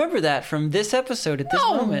 I remember that from this episode at this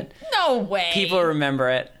moment. No way. People remember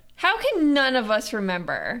it. How can none of us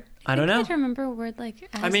remember? I don't I know. can't remember a word like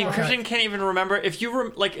I mean, Azoth. Christian can't even remember. If you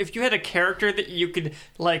were if you had a character that you could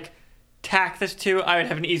like tack this to, I would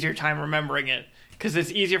have an easier time remembering it because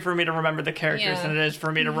it's easier for me to remember the characters Yeah. than it is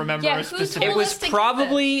for me to remember Yeah, a who specific. It told was us to get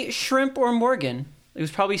probably Shrimp or Morgan. It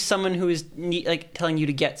was probably someone who was like telling you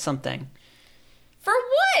to get something. For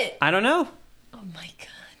what? I don't know. Oh my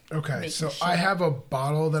god. Okay, Making so shit I up. have a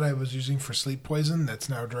bottle that I was using for sleep poison that's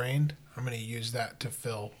now drained. I'm going to use that to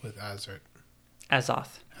fill with Azert.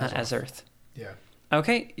 Azoth, not Azoth. Azerth. Yeah.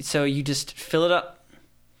 Okay, so you just fill it up.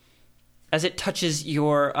 As it touches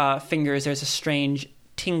your fingers, there's a strange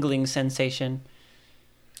tingling sensation.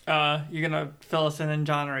 You're gonna fill us in,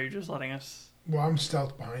 John, or are you just letting us? Well, I'm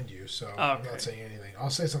stealth behind you, so I'm Okay. not saying anything. I'll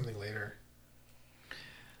say something later.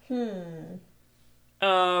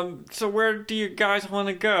 So where do you guys want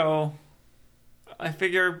to go? I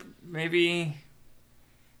figure maybe,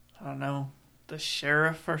 I don't know, the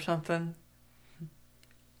sheriff or something.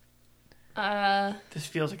 This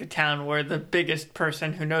feels like a town where the biggest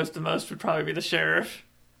person who knows the most would probably be the sheriff.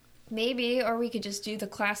 Maybe, or we could just do the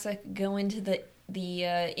classic go into the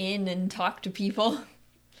inn and talk to people.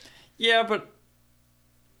 Yeah, but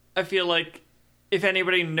I feel like if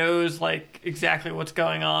anybody knows like exactly what's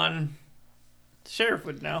going on, the sheriff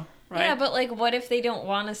would know, right? Yeah, but like, what if they don't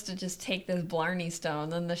want us to just take this Blarney Stone?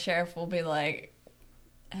 Then the sheriff will be like,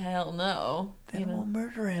 hell no. Then we'll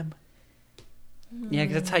murder him. Yeah,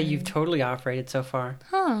 because that's how you've totally operated so far.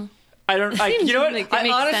 Huh. I don't. Seems You know what? like it I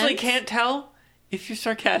makes honestly sense. can't tell if you're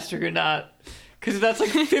sarcastic or not, because that's like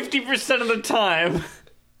 50% of the time.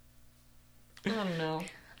 I don't know.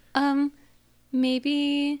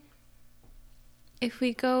 Maybe if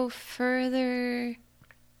we go further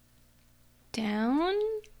down?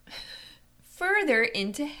 Further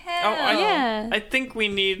into hell. Yeah. I think we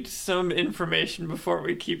need some information before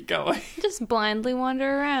we keep going. Just blindly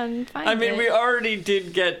wander around and find I mean, it. we already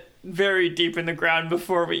did get very deep in the ground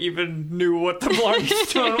before we even knew what the Blarney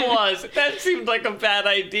Stone was. That seemed like a bad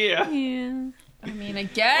idea. Yeah. I mean, I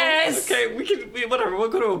guess. Okay, whatever. We'll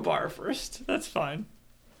go to a bar first. That's fine.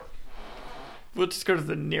 We'll just go to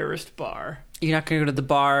the nearest bar. You're not going to go to the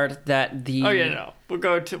bar that the Oh yeah, no. We'll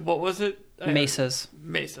go to what was it? Mesas.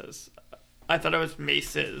 Mesas. I thought it was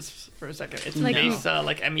Maces for a second. It's Like- Mesa,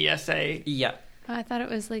 like MESA. Yeah. I thought it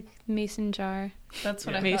was like mason jar. That's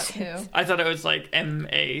what Yeah. I thought too. I thought it was like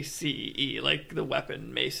MACE, like the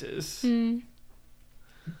weapon maces,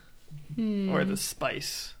 or the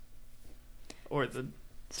spice, or the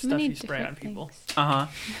So stuff many you spray on different people. things. Uh-huh.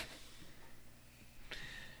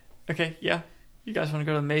 Okay, yeah. You guys want to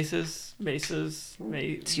go to Macy's? Excuse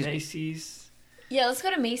me. Macy's? Yeah, let's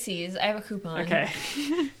go to Macy's. I have a coupon. Okay.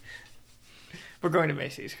 We're going to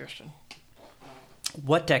Macy's, Christian.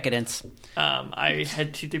 What decadence? I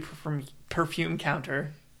head to the perfume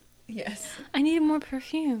counter. Yes. I needed more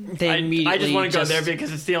perfume. They immediately I just want to go there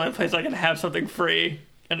because it's the only place I can have something free.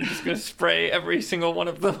 And I'm just going to spray every single one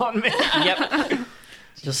of them on me. Yep.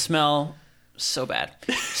 You'll smell so bad.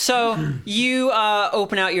 So you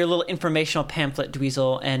open out your little informational pamphlet,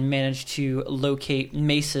 Dweezil, and manage to locate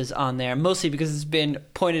Maces on there, mostly because it's been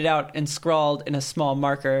pointed out and scrawled in a small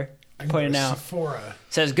marker, I can pointed go to out. Sephora.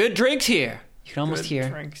 It says, good drinks here. You can almost Good hear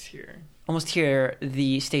drinks here.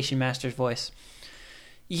 the station master's voice.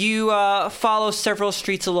 You follow several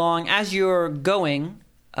streets along. As you're going,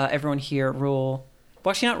 everyone here roll.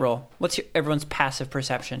 Well, actually, not roll. What's everyone's passive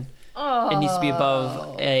perception? It needs to be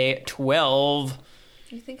above a 12.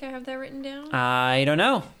 Do you think I have that written down? I don't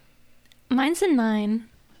know. Mine's a 9.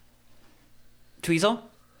 Dweezil?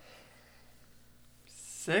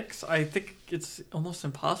 6? I think it's almost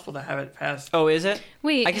impossible to have it past. Oh, is it?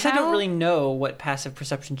 Wait, I guess I don't really know what passive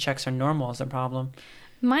perception checks are normal is a problem.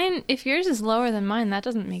 Mine, if yours is lower than mine, that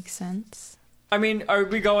doesn't make sense. I mean, are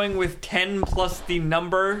we going with 10 plus the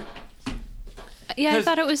number? Yeah, I 'Cause-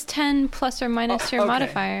 thought it was 10 plus or minus your okay.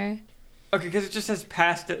 modifier. Okay, because it just says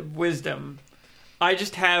past wisdom. I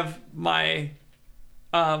just have my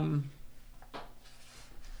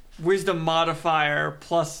wisdom modifier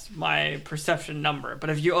plus my perception number. But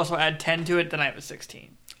if you also add 10 to it, then I have a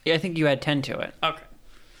 16. Yeah, I think you add 10 to it. Okay.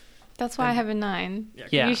 That's why I have a 9.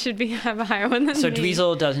 Yeah. You should have a higher one than So me.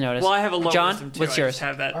 Dweezil does notice. Well, I have a low John, wisdom too. what's I yours? just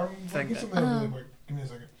have that I'm thing. looking something up really quick. Give me a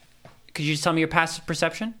second. Could you just tell me your passive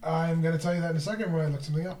perception? I'm going to tell you that in a second when I look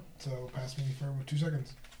something up. So pass me for 2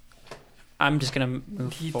 seconds. I'm just going to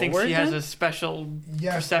move He forward. thinks he has then? a special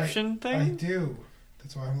Yes, perception I thing? do.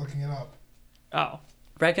 That's why I'm looking it up. Oh.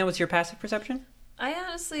 Ragnar, what's your passive perception? I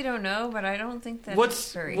honestly don't know, but I don't think that's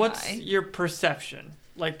What's very what's high. your perception?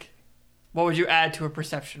 Like, what would you add to a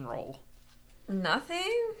perception roll?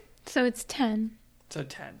 Nothing? So it's 10. So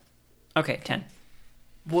 10. Okay, 10.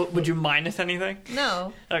 What, would you minus anything?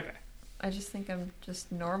 No. Okay. I just think I'm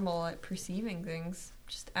just normal at perceiving things.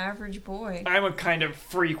 Just average boy. I'm a kind of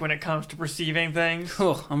freak when it comes to perceiving things.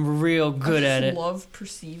 Cool. I'm real good I at just it. love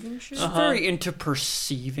perceiving shit. Uh-huh. Very into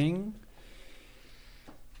perceiving.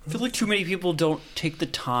 I feel like too many people don't take the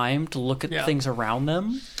time to look at Yeah. things around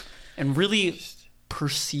them and really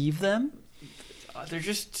perceive them. They're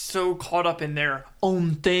just so caught up in their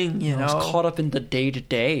own thing, you I was know. caught up in the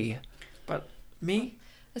day-to-day. But me,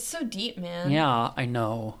 It's so deep, man. Yeah, I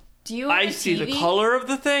know. Do you? Own I a see the TV? color of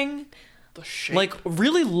the thing, the shape. Like,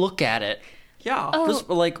 really look at it. yeah. Oh. Just,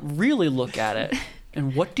 like, really look at it.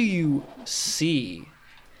 And what do you see?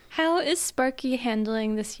 How is Sparky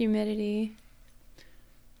handling this humidity?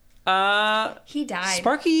 He died.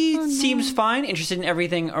 Sparky Oh, no. seems fine, interested in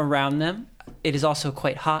everything around them. It is also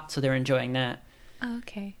quite hot, so they're enjoying that. Oh,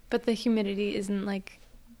 okay. But the humidity isn't like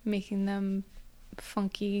making them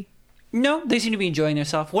funky. No, they seem to be enjoying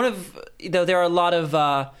themselves. Though there are a lot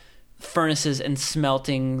of furnaces and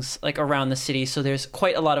smeltings like around the city, so there's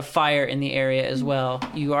quite a lot of fire in the area as well.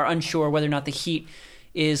 You are unsure whether or not the heat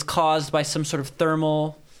is caused by some sort of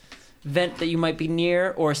thermal vent that you might be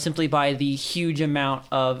near, or simply by the huge amount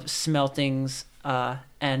of smeltings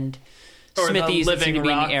and or smithies the that seem to living be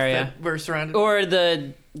in rock the area, that we're surrounded. or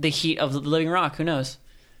the heat of the living rock. Who knows?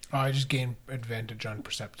 I just gained advantage on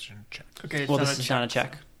perception check. Okay, it's Well, not this a is not a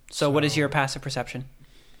check. So, what is your passive perception?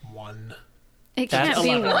 1. It That's can't be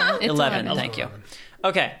 11. one. It's 11. 11. Thank you.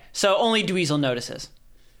 Okay, so only Dweezil notices.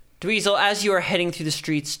 Dweezil, as you are heading through the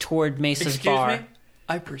streets toward Mesa's Excuse bar, me?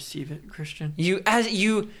 I perceive it, Christian.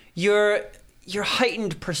 your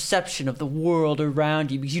heightened perception of the world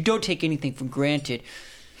around you, because you don't take anything for granted.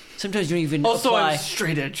 Sometimes you don't even Also, apply. I'm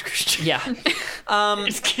straight edge, Christian. Yeah,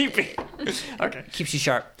 It's keeping. Okay. keeps you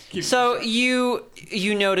sharp. Keeps So you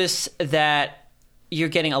you notice that you're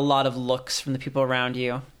getting a lot of looks from the people around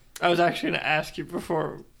you. I was actually going to ask you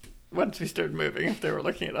once we started moving, if they were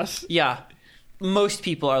looking at us. Yeah, most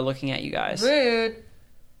people are looking at you guys. Rude.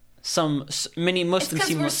 Most of It's them because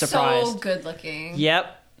seem we're surprised. so good looking.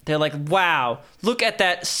 Yep. They're like, wow, look at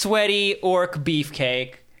that sweaty orc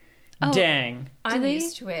beefcake. Oh. Dang. I'm they-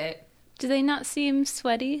 used to it. Do they not seem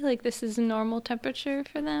sweaty? Like this is normal temperature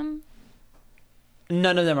for them?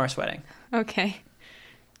 None of them are sweating. Okay.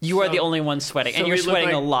 You are So- the only one sweating, and So you're we look sweating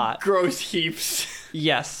like a lot. Gross heaps.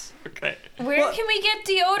 Yes. Okay. Where can we get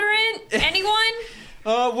deodorant?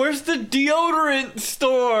 Anyone? Where's the deodorant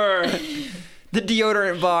store? The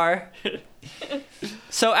deodorant bar.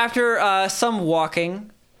 So after some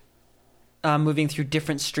walking, moving through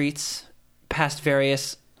different streets, past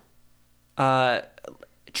various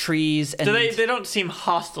trees and... Do they don't seem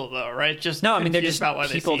hostile though, right? Just No, I mean, they're confused just about why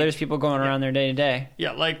they people. seem- There's people going around their day to day.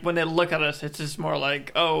 Yeah, like when they look at us, it's just more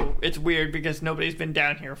like, oh, it's weird because nobody's been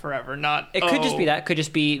down here forever. Not It could just be oh, that. Could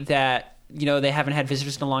just be that, they haven't had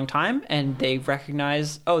visitors in a long time, and they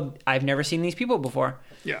recognize, oh, I've never seen these people before.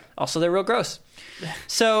 Yeah, Also, they're real gross.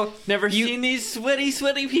 So never you, seen these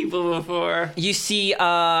sweaty people before. You see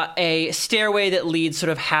a stairway that leads sort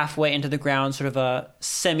of halfway into the ground, sort of a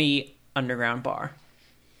semi-underground bar.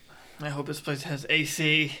 I hope this place has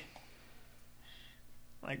AC.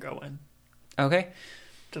 I go in. Okay.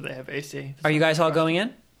 Do they have AC? Are you guys all going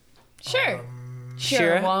in? Sure.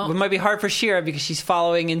 Shira? won't. It might be hard for Shira because she's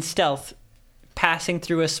following in stealth, passing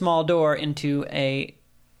through a small door into a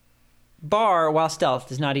bar while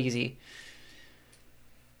stealth is not easy.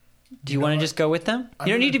 Do you want to just go with them? I'm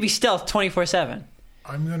You don't gonna- need to be stealth 24/7.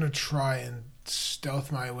 I'm going to try and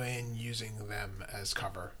stealth my way in using them as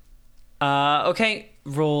cover. Okay,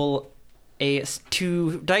 roll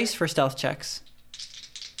 2 dice for stealth checks.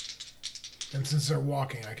 And since they're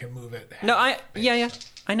walking, I can move it. No, half yeah,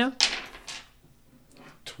 I know.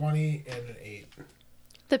 20 and an 8.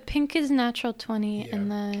 The pink is natural 20 Yeah,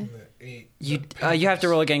 and the and the 8. You have to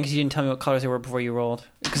roll again because you didn't tell me what colors they were before you rolled.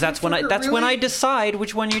 Because that's when Fucker, when I really? decide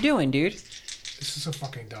which one you're doing, dude. This is so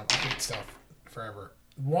fucking dumb. I hate stealth forever.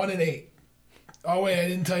 1 and 8. Oh wait, I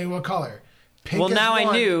didn't tell you what color. Pink Well, is now I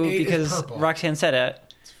 1, knew 8 is because purple. Roxanne said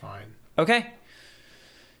it. It's fine. Okay.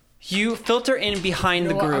 You filter in behind You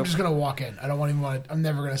know the what? group. I'm just gonna walk in. I don't even want to. I'm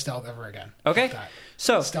never gonna stealth ever again. Okay. Fuck that.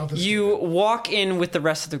 So Stealth is you stupid. walk in with the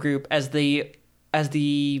rest of the group as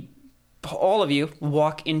all of you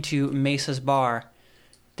walk into Mesa's bar.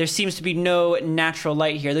 There seems to be no natural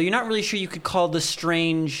light here, though you're not really sure you could call the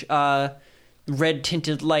strange red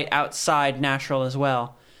tinted light outside natural as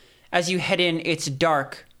well. As you head in, it's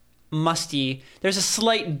dark, musty. There's a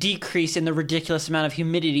slight decrease in the ridiculous amount of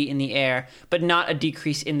humidity in the air, but not a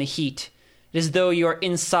decrease in the heat. It is as though you're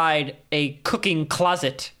inside a cooking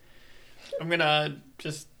closet. I'm gonna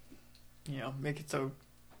just, make it so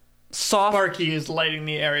Soft Sparky is lighting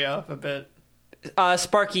the area up a bit.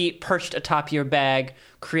 Sparky, perched atop your bag,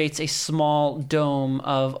 creates a small dome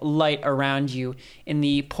of light around you in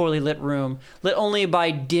the poorly lit room, lit only by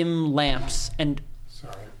dim lamps and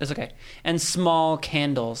Sorry. it's okay, and small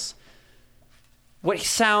candles. What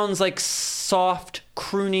sounds like soft,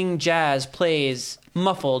 crooning jazz plays,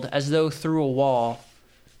 muffled as though through a wall.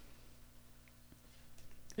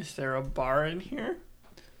 Is there a bar in here?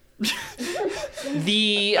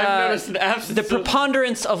 The I've noticed an absence the of-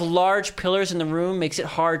 preponderance of large pillars in the room makes it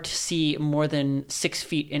hard to see more than 6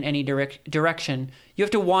 feet in any direction. You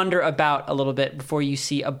have to wander about a little bit before you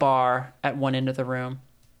see a bar at one end of the room,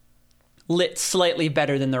 lit slightly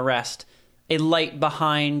better than the rest. A light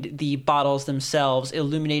behind the bottles themselves,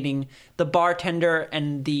 illuminating the bartender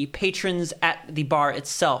and the patrons at the bar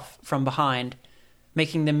itself from behind,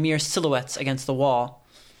 making them mere silhouettes against the wall.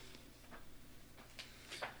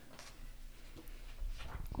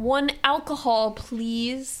 1 alcohol,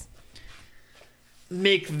 please.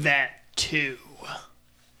 Make that 2.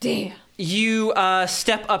 Damn. You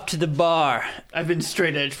step up to the bar. I've been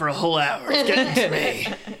straight edge for a whole hour. It's getting to me.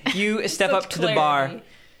 You step Such up to the bar. clarity.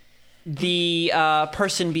 The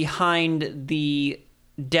person behind the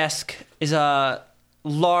desk is a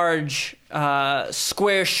large,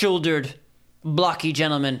 square-shouldered, blocky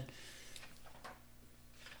gentleman.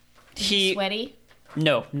 He Sweaty.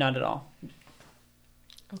 no, not at all.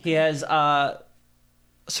 He has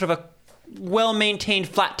sort of a well-maintained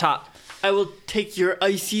flat top. I will take your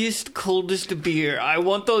iciest, coldest beer. I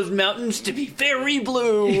want those mountains to be very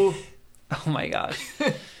blue. Oh my gosh.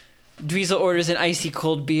 Dweezil orders an icy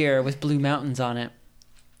cold beer with blue mountains on it.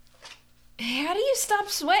 How do you stop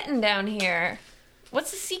sweating down here?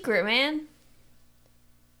 What's the secret, man?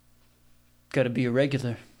 Gotta be a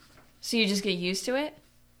regular. So you just get used to it?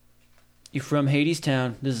 You from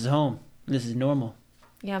Hadestown. This is home. This is normal.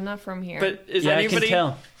 Yeah, I'm not from here. But is Yeah, I anybody can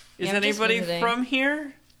tell. is Yeah, I'm just anybody visiting. from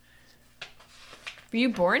here? Were you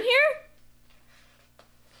born here?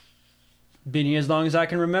 Been here as long as I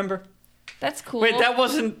can remember. That's cool. Wait, that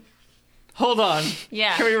wasn't. Hold on.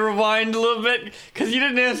 Yeah. Can we rewind a little bit? Because you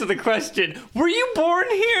didn't answer the question. Were you born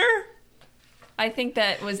here? I think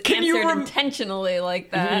that was Can you answered intentionally like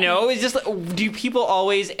that. No, it's just do people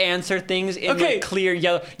always answer things in Okay. like clear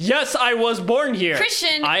yellow? Yes, I was born here.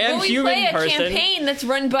 Christian, I am when we human play a person. campaign that's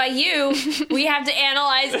run by you, we have to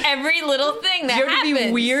analyze every little thing that You have to happens.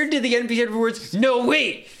 be weird to the NPC afterwards. No,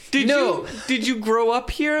 wait. Did you grow up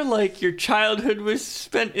here? Like your childhood was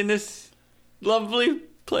spent in this lovely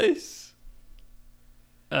place?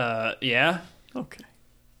 Yeah. Okay.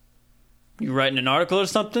 You writing an article or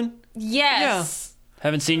something? Yes.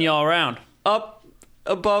 Haven't seen you all around. Up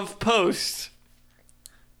above Post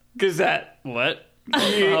Gazette. What?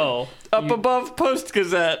 Oh, Up above Post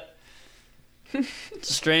Gazette. it's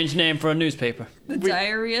a strange name for a newspaper. The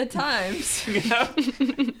Diarrhea Times.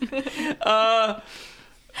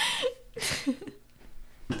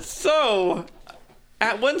 So,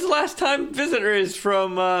 when's the last time visitors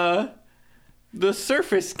from the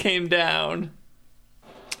surface came down?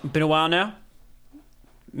 Been a while now.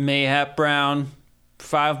 Mayhap around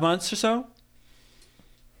 5 months or so.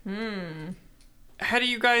 How do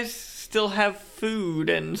you guys still have food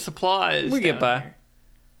and supplies? We get down by.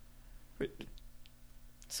 here?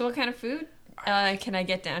 So what kind of food can I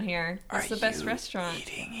get down here? What's the best restaurant?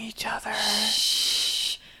 Eating each other.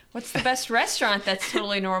 What's the best restaurant that's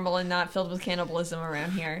totally normal and not filled with cannibalism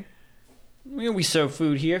around here? We serve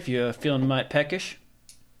food here if you're feeling might peckish.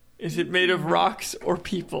 Is it made of rocks or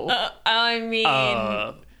people? I mean,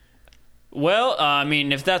 Well, I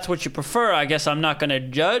mean, if that's what you prefer, I guess I'm not going to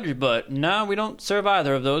judge, but no, we don't serve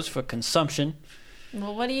either of those for consumption.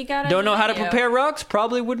 well, what do you got? Don't know how to prepare rocks,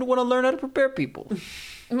 probably wouldn't want to learn how to prepare people.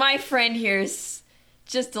 My friend here's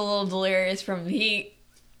just a little delirious from the heat.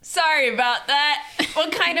 Sorry about that.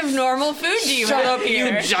 What kind of normal food do you have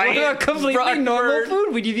here? What about completely rock normal bird.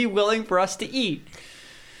 food would you be willing for us to eat?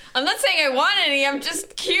 I'm not saying I want any. I'm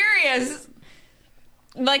just curious.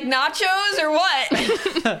 Like nachos or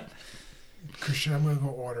what? Christian, I'm going to go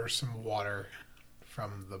order some water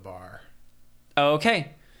from the bar.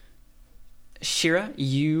 Okay. Shira,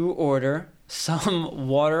 you order some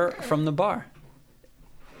water from the bar.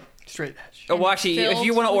 Straight edge. Oh, well, actually, if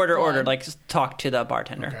you filled want to with order, blood. like, just talk to the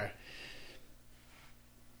bartender. Okay.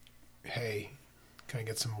 Hey, can I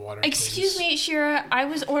get some water, Excuse please? me, Shira. I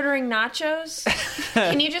was ordering nachos.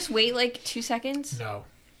 Can you just wait like 2 seconds? No.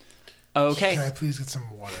 Okay. Can I please get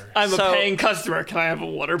some water? I'm So- a paying customer. Can I have a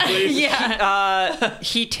water, please? Yeah.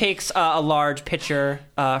 He takes a large pitcher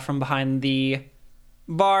from behind the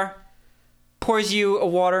bar, pours you a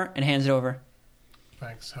water, and hands it over.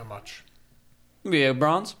 Thanks. How much? Yeah,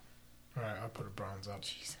 bronze? All right, I'll put a bronze up.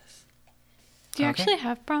 Do you Okay. actually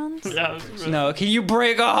have bronze? Yeah, No, can you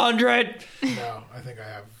break 100? No, I think I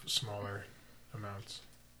have smaller amounts.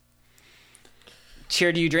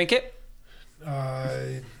 Cheer, do you drink it?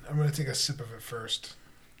 I'm going to take a sip of it first.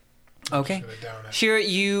 Okay. Just gonna down it. Shira,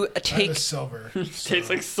 you I have take... a silver. Tastes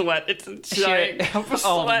like sweat. It's a Shira, giant cup of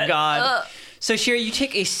oh, sweat. God. Ugh. So, Shira, you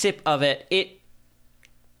take a sip of it.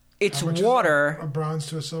 It's How much is water. a bronze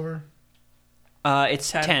to a silver?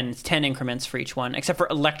 It's 10. 10. It's 10 increments for each one, except for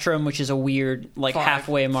Electrum, which is a weird, like, 5.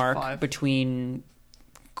 halfway It's mark 5. between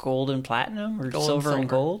gold and platinum, or Gold and silver and silver.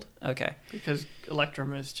 gold. Okay. Because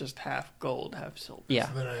Electrum is just half gold, half silver. Yeah.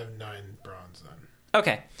 So then I have 9 bronze then.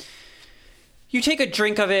 Okay. You take a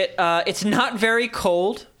drink of it. It's not very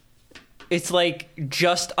cold. It's like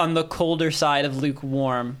just on the colder side of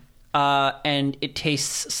lukewarm, and it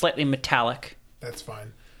tastes slightly metallic. That's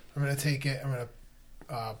fine. I'm gonna take it. I'm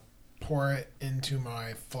gonna pour it into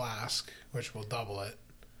my flask, which will double it,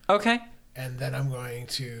 Okay. and then I'm going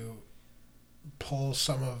to pull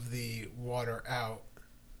some of the water out,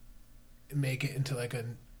 make it like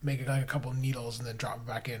a couple needles, and then drop it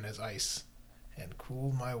back in as ice, and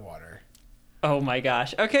cool my water. Oh my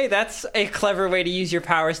gosh. Okay, that's a clever way to use your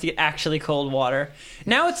powers to get actually cold water.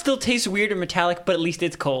 Now it still tastes weird and metallic, but at least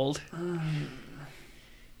it's cold.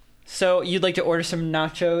 So you'd like to order some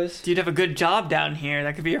nachos? You'd have a good job down here.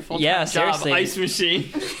 That could be your full-time Yeah, job. seriously. Ice machine.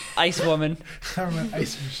 Ice woman. I'm an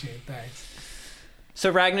ice machine. Thanks.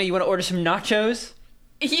 So Ragnar, you want to order some nachos?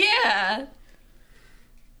 Yeah.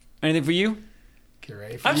 Anything for you? Get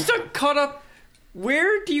ready for I'm it. still caught up.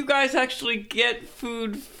 Where do you guys actually get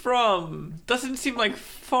food from? Doesn't seem like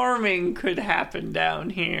farming could happen down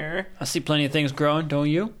here. I see plenty of things growing, don't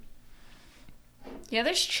you? Yeah,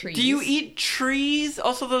 there's trees. Do you eat trees?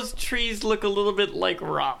 Also, those trees look a little bit like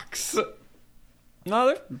rocks.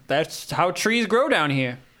 No, that's how trees grow down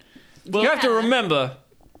here. Well, You have to Yeah. remember,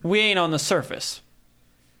 we ain't on the surface.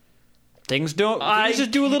 Things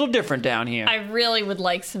just do a little different down here. I really would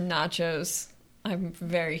like some nachos. I'm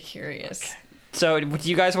very curious. So, do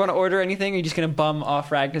you guys want to order anything? Or are you just gonna bum off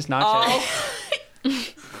Ragnar's nachos?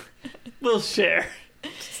 we'll share.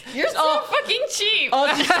 You're so fucking cheap.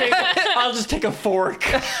 I'll just take a fork.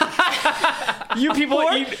 You people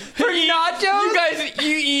Fork eat for nachos? You guys,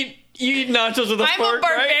 you eat nachos with a I'm fork, a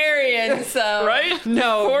barbarian, so right?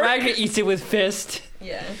 No, Fork? Ragnar eats it with fist.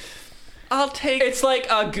 yeah. I'll take. It's like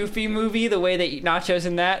a Goofy movie. The way they eat nachos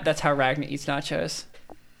in that. That's how Ragnar eats nachos.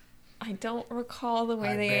 I don't recall the way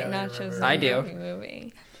I they ate barely nachos in remember. the I do.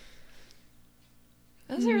 movie.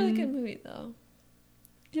 That was a really good movie, though.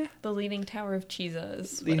 Yeah. The Leaning Tower of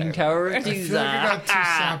Cheezas. Leaning whatever. Tower of I feel like I got too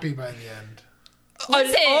sappy by the end.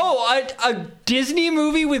 Listen. A Disney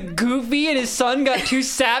movie with Goofy and his son got too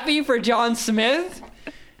sappy for John Smith?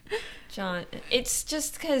 John, it's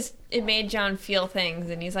just because it made John feel things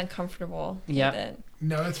and he's uncomfortable Yep. with it.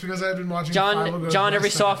 No, it's because I've been watching Five Will Goes John every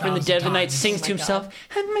West so like often in the 1,000 dead of the night times. sings Oh to my himself,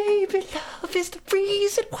 and maybe love is the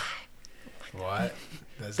reason why. What?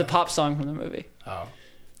 Does The that- pop song from the movie. Oh.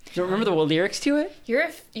 Do you remember the lyrics to it?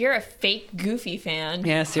 You're a fake Goofy fan.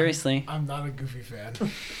 Yeah, seriously. I'm not a Goofy fan.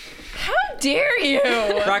 How dare you?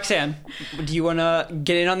 Roxanne, do you want to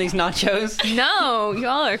get in on these nachos? No,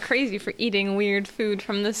 y'all are crazy for eating weird food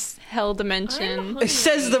from this hell dimension. I'm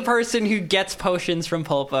Says the person who gets potions from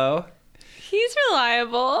Pulpo. He's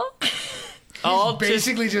reliable. I'll just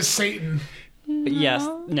Basically just Satan. Yes,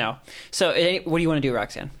 no. So, what do you want to do,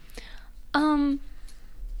 Roxanne?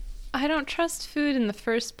 I don't trust food in the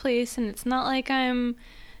first place, and it's not like I'm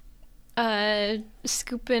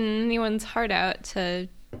scooping anyone's heart out to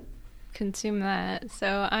consume that.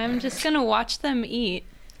 So I'm just gonna watch them eat.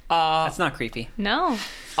 That's not creepy. No.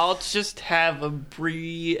 I'll just have a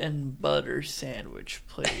brie and butter sandwich,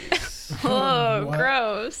 please. Oh, What?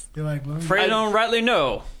 gross. You're like, let me- Afraid I don't rightly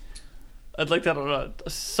know. I'd like that on a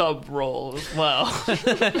sub roll as well.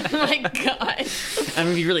 Oh my god. I'm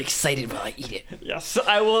gonna be really excited while I eat it. Yes,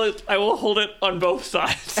 I will. I will hold it on both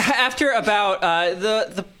sides. After about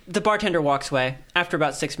the bartender walks away. After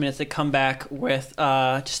about 6 minutes, they come back with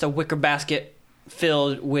just a wicker basket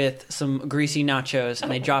filled with some greasy nachos, and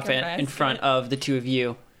they drop it wicker in front of the two of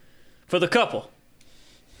you for the couple.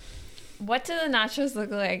 What do the nachos look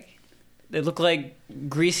like? They look like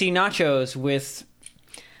greasy nachos with.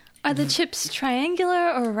 Are the chips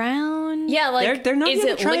triangular or round? Yeah, like They're not is even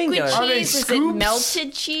it triangular. liquid Are they cheese? Is it scoops?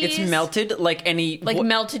 melted cheese? It's melted like any. Like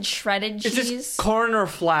melted shredded Is cheese? this corn or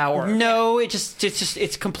flour? No,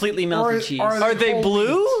 it's completely melted Or- cheese. or- Are they Whole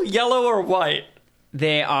blue, yellow, or white?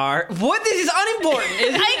 They are. What? This is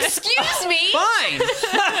unimportant. Excuse me. Fine.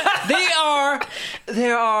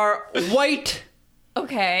 They are white.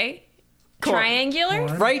 Okay. Corn. Triangular?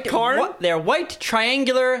 Corn. Right, Corn? They're white,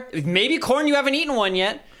 triangular. Maybe corn. You haven't eaten one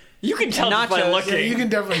yet. You can tell just by Nachos. Yeah, looking. you can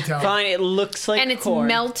definitely tell. Fine. It looks like And it's corn.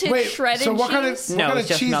 melted Wait, shredded so what kind of cheese? what No, kind it's of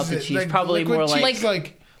just cheese melted is it? cheese. Like Probably liquid more cheese, like-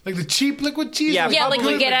 like Like the cheap liquid cheese? Yeah, or Yeah, the like you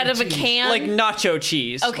good get out of a liquid cheese? can. Like nacho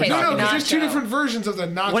cheese. Okay, No, like no, because there's two nacho. different versions of the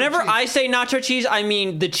nacho Whenever cheese. I say nacho cheese, I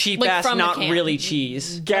mean the cheap Like ass, from a not can. really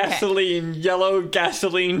cheese. Gasoline, yellow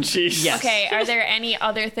gasoline cheese. Yes. Okay, are there any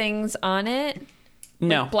other things on it?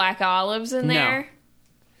 No, Black olives in No. there?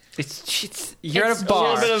 it's you're at It's a A bar.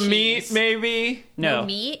 little bit of Cheese. meat, maybe. No,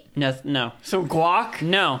 Meat? no, Some guac.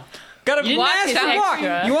 no. Got You a didn't Guac ask is for guac.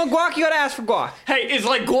 extra. You want guac? You gotta ask for guac. Hey, is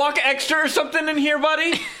like guac extra or something in here,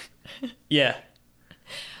 buddy? Yeah.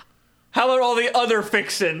 How about all the other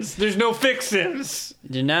fixins? There's no fixins.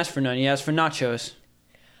 Didn't ask for none. You asked for nachos.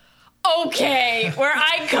 Okay, where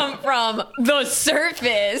I come from, the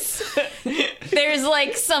surface, there's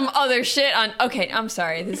like some other shit on. Okay, I'm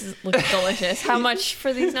sorry. Looks delicious. How much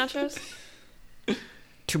for these nachos?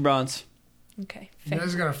 2 bronze. Okay, You fair.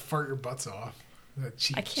 guys are going to fart your butts off. That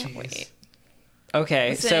cheap I can't cheese. wait. Okay,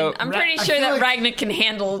 Listen, so I'm pretty I sure feel that like- Ragnar can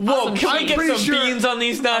handle Whoa, some can we cheese. get pretty some sure- beans on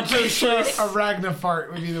these I'm pretty sure nachos? a Ragnar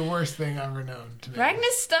fart would be the worst thing ever known to me.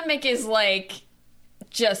 Ragnar's stomach is like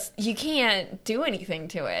just you can't do anything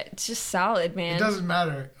to it. It's just solid, It man. doesn't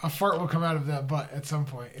matter. A fart will come out of that butt at some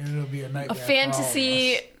point, and it'll be a nightmare. A for all of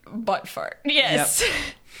fantasy us. butt fart. Yes.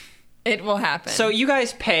 It will happen. So you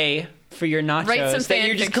guys pay for your nachos Write some that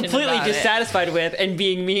you're just fan fiction completely about it. dissatisfied with and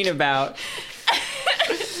being mean about.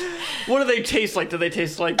 What do they taste like? Do they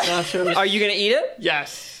taist like nachos? Are you gonna eat it?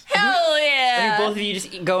 Yes. Hell I yeah. think both of you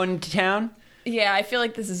just go into town. Yeah, I feel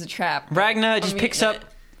like this is a trap. Ragnar just I'm picks eating up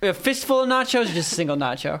a fistful of nachos or just a single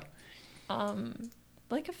nacho.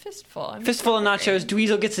 like a fistful. I'm Fistful of nachos.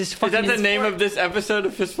 Dweezil gets his Is fucking. that the name of this episode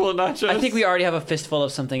of Fistful of Nachos? I think we already have a fistful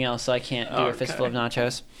of something else, so I can't do a Okay. fistful of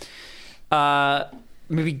nachos.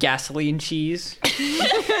 Maybe gasoline cheese.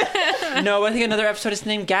 No, I think another episode is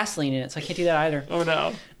named gasoline in it, so I can't do that either. Oh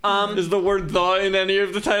no. Is the word "the" in any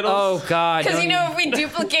of the titles? Oh God! Because don't you know, if we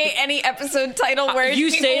duplicate any episode title words, you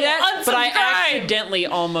say people that, will but I unsubscribe. accidentally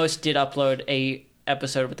almost did upload a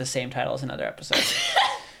episode with the same title as another episode.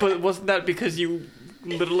 But wasn't that because you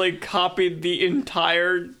literally copied the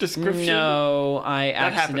entire description? No, I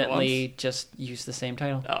That happened accidentally just used the same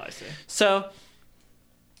title. Oh, I see. So,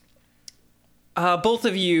 both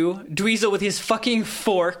of you, Dweezil with his fucking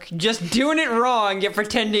fork, just doing it wrong, yet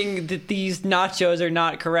pretending that these nachos are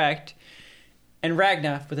not correct, and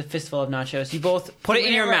Ragnar with a fistful of nachos, you both put it in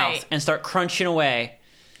Doing your it mouth right. and start crunching away.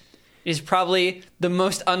 It is probably the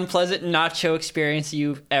most unpleasant nacho experience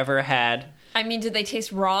you've ever had. I mean, did they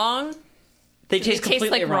taste wrong? They Did taste they taste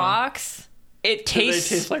completely like wrong. rocks? It Do they tastes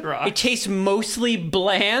taste like rocks? It tastes mostly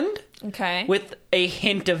bland Okay. with a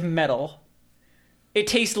hint of metal. It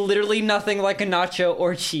tastes literally nothing like a nacho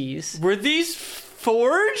or cheese. Were these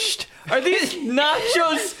forged? Are these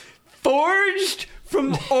nachos forged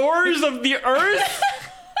from ores of the earth?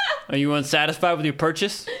 Are you unsatisfied with your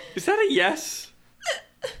purchase? Is that a yes?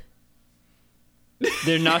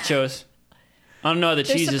 They're nachos. I don't know how the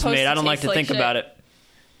They're cheese is supposed made. to I don't like taste to like think shit. about it.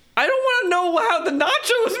 I don't want to know how the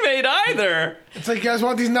nacho was made either. It's like, you guys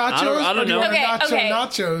want these nachos? I don't Or do you know. want Okay, nacho okay.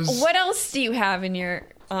 nachos? What else do you have in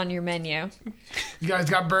on your menu? You guys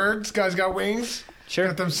got birds? Guys got wings? Sure.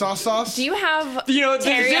 Got them sauce? Do you have You know,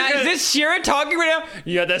 teriyaki? Is this Shira talking right now?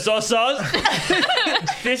 You got that sauce?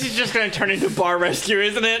 this is just going to turn into bar rescue,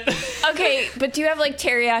 isn't it? Okay, but do you have like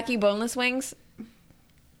teriyaki boneless wings?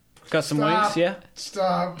 Got some Stop. wings, yeah?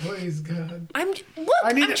 Stop, please, God. I'm trying to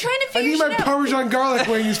I figure need my shit out. Parmesan garlic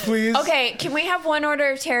wings, please. Okay, can we have one order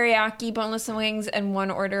of teriyaki boneless wings and one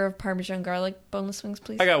order of Parmesan garlic boneless wings,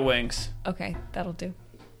 please? I got wings. Okay, that'll do.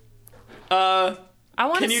 Uh, I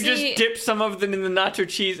want to can see. you just dip some of them in the nacho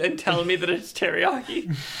cheese and tell me that it's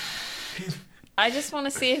teriyaki? I just want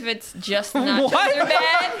to see if it's just nachos What? are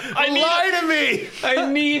bad. Lie to me! I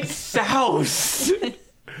need sauce.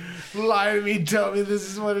 Lie to me, tell me this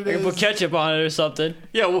is what it I can put is. ketchup on it or something.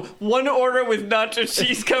 Yeah, one order with nacho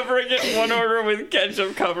cheese covering it, one order with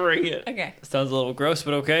ketchup covering it. Okay. Sounds a little gross,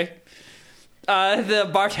 but okay. The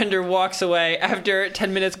bartender walks away. After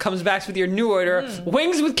 10 minutes, comes back with your new order.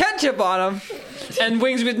 Wings with ketchup on them. And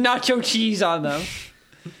wings with nacho cheese on them.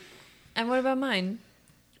 And what about mine?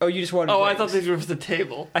 Oh, you just wanted Oh, I wings. thought these were for the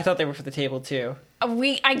table. I thought they were for the table, too.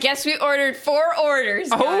 I guess we ordered 4 orders,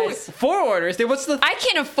 Oh, guys. 4 orders. Then what's the... I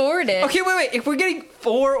can afford it. Okay, wait. If we're getting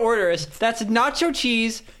 4 orders, that's nacho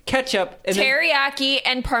cheese, ketchup, and then... Teriyaki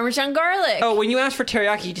and Parmesan garlic. Oh, when you asked for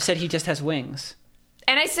teriyaki, he just said he just has wings.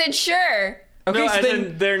 And I said sure. Okay, No, so as then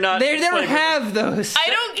in they're not They don't flavored. have those. I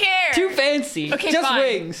don't care. Too fancy. Okay, just fine.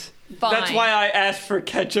 wings. Fine. That's why I asked for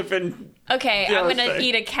ketchup and... Okay, Yeah, I'm let's gonna say.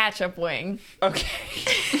 eat a ketchup wing. Okay.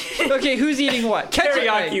 Okay, who's eating what? Ketchup.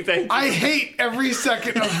 Teriyaki wing. thing. I hate every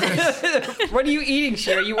second of this. What are you eating,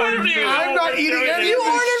 Sherry? You ordered don't food. even- I'm not eating any You of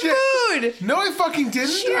this ordered shit. did! No, I fucking didn't.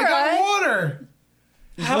 I Shira. got water.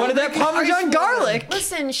 You wanted that Parmesan ice garlic.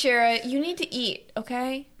 Listen, Shira, you need to eat,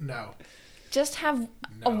 okay? No. Just have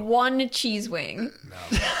a one cheese wing.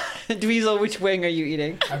 No. Dweezil, which wing are you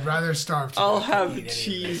eating? I'd rather starve to I'll death have than the eat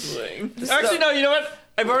any of cheese this. wing. Actually, no, you know what?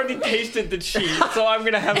 I've already tasted the cheese, so I'm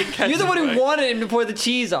gonna have a ketchup You're the one who wing. wanted him to pour the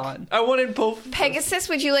cheese on. I wanted both. Pegasus,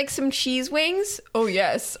 would you like some cheese wings? Oh,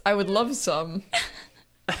 yes, I would love some.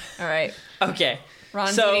 All right. Okay.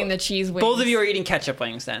 Ron's So, eating the cheese wings. Both of you are eating ketchup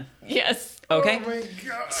wings then. Yes. Okay? Oh my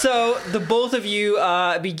god. So the both of you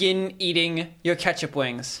begin eating your ketchup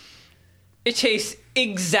wings. It tastes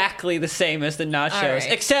exactly the same as the nachos, All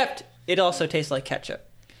right. except it also tastes like ketchup.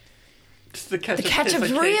 Just the The ketchup. ketchup's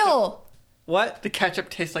tastes like real. Ketchup. What? The ketchup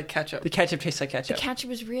tastes like ketchup. The ketchup tastes like ketchup. The ketchup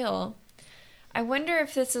is real. I wonder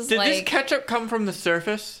if this is Did like... this ketchup come from the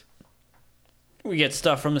surface, We get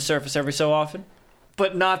stuff from the surface every so often.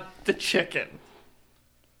 but not the chicken?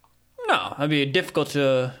 No, it'd be difficult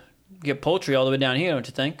to get poultry all the way down here, don't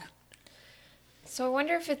you think? So I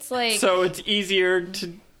wonder if it's like... So it's easier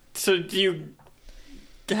to. So do you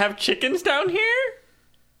have chickens down here?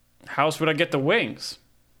 How else would I get the wings?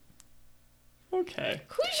 Okay.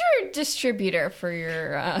 Who's your distributor for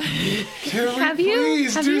your... Can we Have you-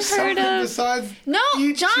 please have do you heard something of- besides No,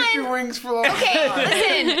 eat John! chicken wings for like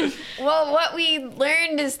Okay, listen. Well, what we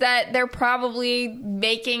learned is that they're probably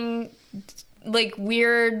making like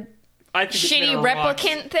weird, I think it's made shitty of rock.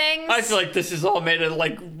 replicant things. I feel like this is all made of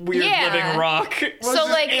like weird Yeah. living rock. What's So,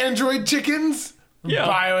 this, like- android chickens? Yeah.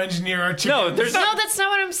 Bioengineer our chickens. No, there's No, not. that's not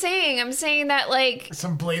what I'm saying. I'm saying that like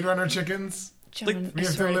some Blade Runner chickens. John, Like, I We have to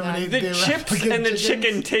swear to God. eliminate The chips replicant and the chickens.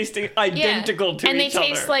 chicken tasting identical to and each they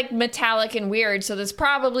taste other. like metallic and weird. So this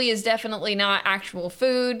probably is definitely not actual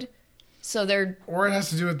food. So they're. Or it has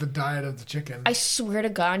to do with the diet of the chicken. I swear to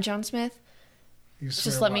God, John Smith, You just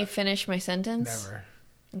swear let me what? finish my sentence. Never.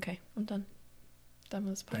 Okay, I'm done. Done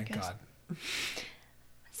with this podcast. Thank God.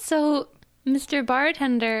 So, Mr.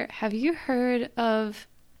 Bartender, have you heard of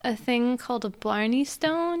a thing called a Blarney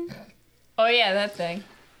Stone? Oh yeah, that thing.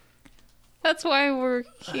 That's why we're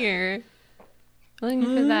here. Looking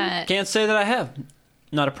for that. Can't say that I have.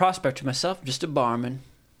 Not a prospector myself, just a barman.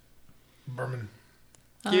 Berman.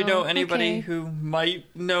 Do you know Oh, anybody okay. who might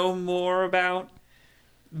know more about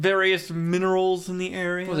various minerals in the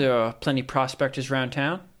area? Well, there are plenty prospectors around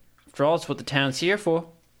town. After all, it's what the town's here for.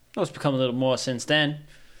 Though it's become a little more since then.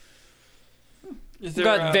 Is We've there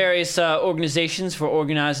got various organizations for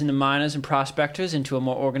organizing the miners and prospectors into a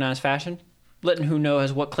more organized fashion, letting who know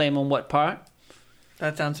has what claim on what part.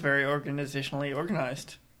 That sounds very organizationally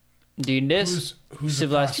organized. Indeed it is. Who's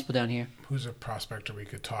Civilized a people down here. who's a prospector we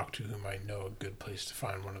could talk to who might know a good place to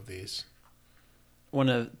find one of these? One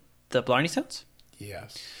of the Blarney Stones?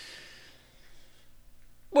 Yes.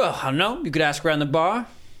 Well, I don't know. You could ask around the bar.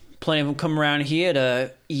 Plenty of them come around here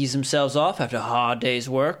to ease themselves off after a hard day's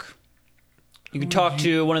work. You could talk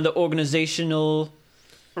to one of the organizational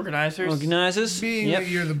Organizers? organizers. Being Yep. that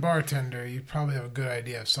you're the bartender, you probably have a good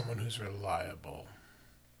idea of someone who's reliable.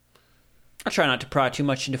 I try not to pry too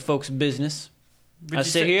much into folks' business. Would I you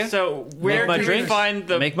sit say- here, So where make my can we drinks, find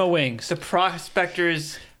the make my wings. the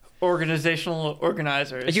prospectors organizational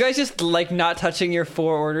organizers? Are you guys just like not touching your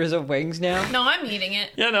 4 orders of wings now? No, I'm eating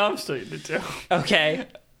it. Yeah, no, I'm still eating it too. Okay.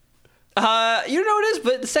 You don't know what it is,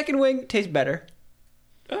 but the second wing tastes better.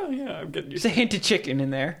 Oh yeah, I'm getting used There's a hint of chicken in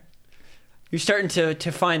there. You're starting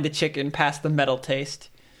to find the chicken past the metal taste.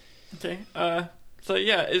 Okay. So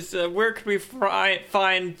yeah, is where could we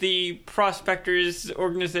find the prospectors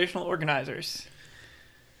organizational organizers?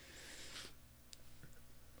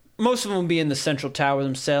 Most of them will be in the central tower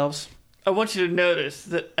themselves. I want you to notice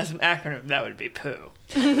that as an acronym, that would be POO.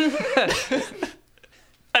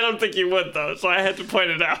 I don't think you would though, so I had to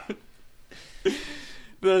point it out.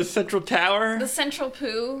 The central tower, The central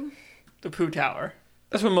poo. the POO tower.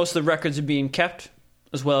 That's where most of the records are being kept,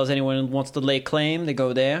 as well as anyone who wants to lay claim. They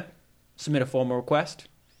go there, submit a formal request.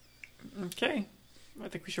 Okay, I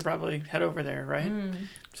think we should probably head over there, right?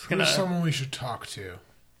 Just gonna. Who's someone we should talk to? I'm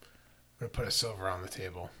gonna put a silver on the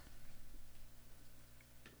table.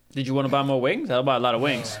 Did you want to buy more wings? I'll buy a lot of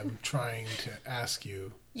wings. I'm trying to ask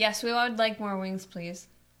you. Yes, we would like more wings, please.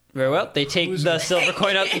 Very well. They take Who's the it? silver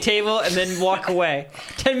coin off the table and then walk away.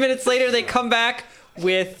 10 minutes later, they come back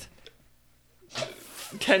with...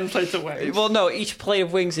 10 plates of wings. Well, no, each plate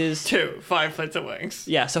of wings is... 5 plates of wings.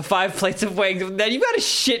 Yeah, so 5 plates of wings. Then you've got a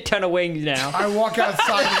shit ton of wings now. I walk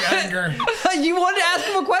outside in anger. You wanted to ask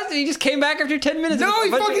him a question. He just came back after 10 minutes. No, he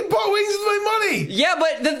But- fucking bought wings with my money. Yeah,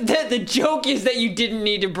 but the joke is that you didn't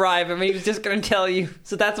need to bribe him. He was just going to tell you.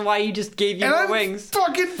 So that's why he just gave you And more I'm wings.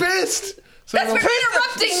 fucking pissed. So That's for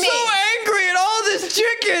interrupting me. So angry at all this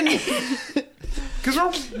chicken. because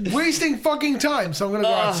we're wasting fucking time. So I'm gonna go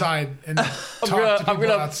outside and talk to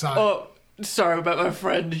people outside. Oh, sorry about my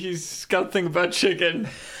friend. He's got a thing about chicken.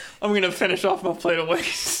 I'm gonna finish off my plate of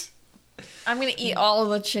wings. I'm gonna eat all of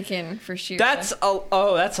the chicken for sure. That's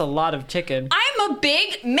a lot of chicken. I'm a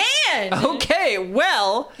big man. Okay,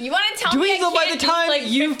 well, You want to tell do me we I know by the can't eat, time like,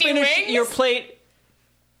 you 50 finish wings? your plate,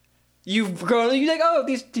 you've grown. You're like, oh,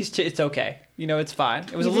 these it's okay. You know, it's fine.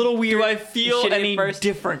 It was a little weird. Do I feel shitty any at first.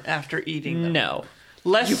 different after eating them? No.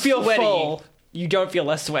 Less You feel sweaty. full. You don't feel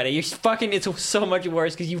less sweaty. You're fucking. It's so much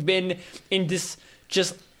worse because you've been in this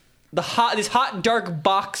this hot dark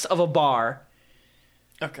box of a bar.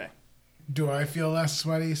 Okay. Do I feel less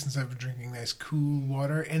sweaty since I've been drinking nice cool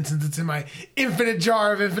water? And since it's in my infinite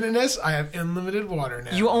jar of infiniteness, I have unlimited water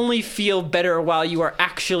now. You only feel better while you are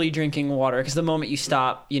actually drinking water because the moment you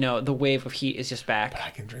stop, the wave of heat is just back.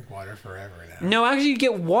 I can drink water forever now. No, actually, you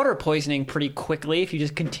get water poisoning pretty quickly if you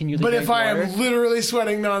just continue to But drink if I water. am literally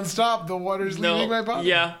sweating nonstop, the water's No. leaving my body.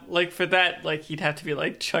 Yeah, like for that, like he'd have to be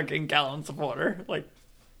like chugging gallons of water, like.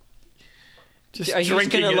 Just Are you just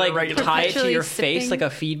drinking gonna it at a like regular tie it to Perpetually your face sipping? like a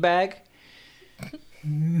feed bag?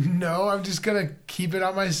 No, I'm just gonna keep it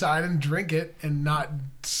on my side and drink it and not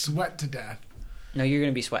sweat to death. No, you're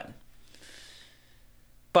gonna be sweating.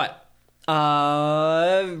 But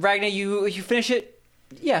Ragnar, you finish it.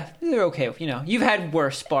 Yeah, they're okay. You've had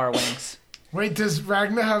worse bar wings. Wait, does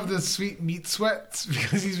Ragnar have the sweet meat sweats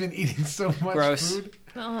because he's been eating so much Gross. food?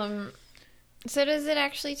 So does it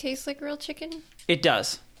actually taste like real chicken? It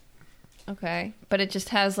does. Okay, but it just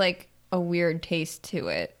has like a weird taste to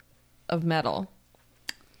it of metal.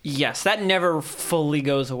 Yes, that never fully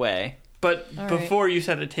goes away. But All right. before you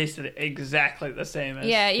said it tasted exactly the same as.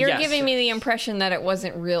 Yeah, you're Yes. giving me the impression that it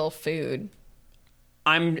wasn't real food.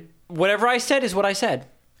 Whatever I said is what I said.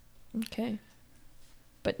 Okay.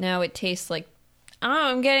 But now it tastes like,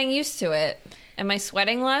 I'm getting used to it. Am I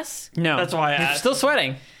sweating less? No, That's why I you're asked. still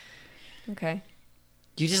sweating. Okay.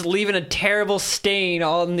 You're just leaving a terrible stain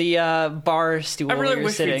on the bar stool I where really you're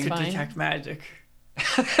wish we sitting. could Fine. detect magic.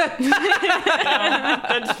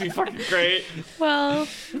 That'd just be fucking great. Well,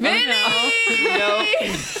 No.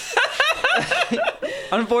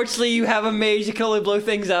 Unfortunately, you have a mage that can only blow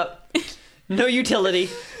things up. No utility.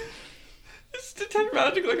 Is detect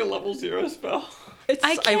magic like a level 0 spell? It's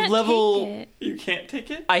I can't a level. take it. You can't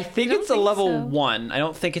take it? I think I don't it's a think level so. 1. I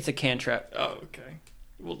don't think it's a cantrip. Oh, okay.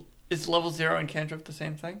 Well, is level 0 and cantrip the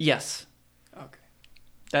same thing? Yes. Okay.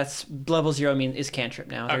 That's level 0 is cantrip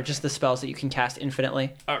now. They're Okay. just the spells that you can cast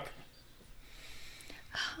infinitely. Okay.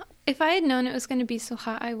 if I had known it was going to be so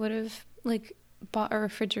hot, I would have bought a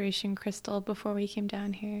refrigeration crystal before we came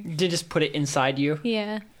down here. You did just put it inside you.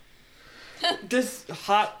 Yeah. Does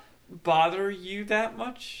hot bother you that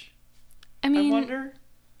much? I I mean, wonder.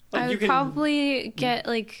 I you would probably get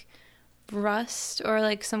rust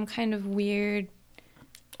or some kind of weird.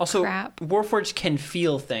 Also, Crap. Warforged can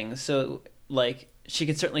feel things, so she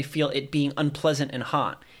could certainly feel it being unpleasant and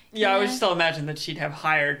hot. Yeah, I would Yeah. still imagine that she'd have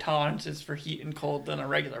higher tolerances for heat and cold than a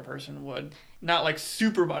regular person would. Not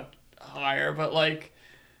super much higher, but I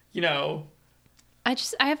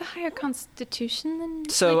have a higher constitution than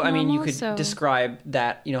So, I mean, you normal, could so- describe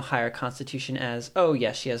that, higher constitution as, oh,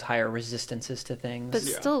 yes, she has higher resistances to things. but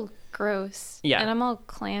Yeah. still gross. Yeah. And I'm all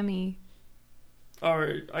clammy.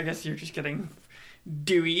 or I guess you're just getting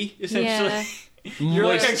dewy, essentially. Yeah. You're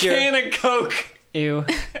like a Moisture. can of Coke. Ew.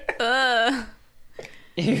 Ugh.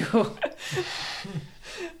 Ew.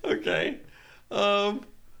 Okay.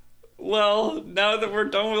 Well, now that we're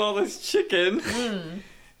done with all this chicken,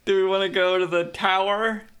 do we want to go to the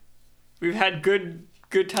tower? We've had good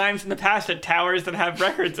times in the past at towers that have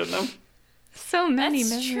records in them. So many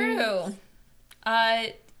That's memories. true.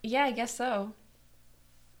 Yeah, I guess so.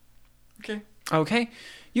 Okay. Okay.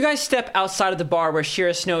 You guys step outside of the bar where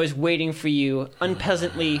Shira Snow is waiting for you,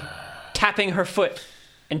 unpleasantly tapping her foot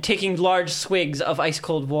and taking large swigs of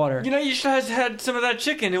ice-cold water. You know, you should have had some of that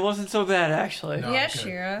chicken. It wasn't so bad, actually. No, Yeah, I'm good.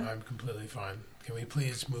 Shira. I'm completely fine. Can we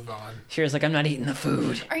please move on? Shira's like, I'm not eating the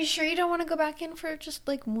food. Are you sure you don't want to go back in for just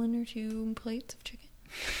 1 or 2 plates of chicken?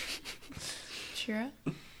 Shira?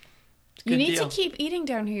 You good need deal. to keep eating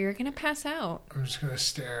down here. You're going to pass out. I'm just gonna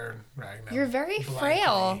stare at Ragnar. You're very blankly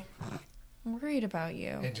frail. I'm worried about you.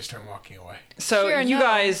 And just start walking away. So Shira, you no.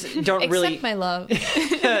 guys don't Accept really my love.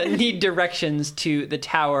 need directions to the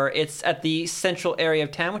tower. It's at the central area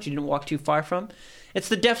of town, which you didn't walk too far from. It's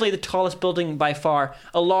definitely the tallest building by far.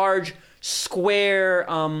 A large, square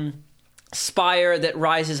spire that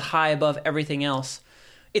rises high above everything else.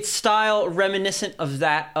 Its style reminiscent of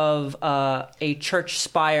that of a church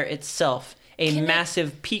spire itself.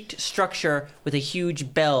 massive peaked structure with a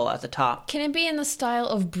huge bell at the top. Can it be in the style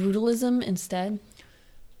of brutalism instead?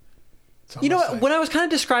 It's You know almost what? like- When I was kind of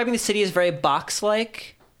describing the city as very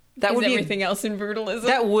box-like, that Is would be everything else in brutalism?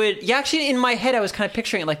 that would actually in my head I was kind of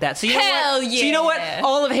picturing it like that. So you know Hell what? So you know what? yeah.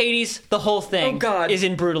 All of Hades, the whole thing, Oh, God. is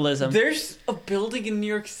in brutalism. There's a building in New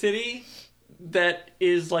York City that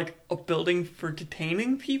is like a building for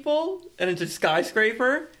detaining people, and it's a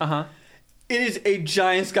skyscraper. Uh-huh. It is a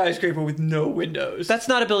giant skyscraper with no windows. That's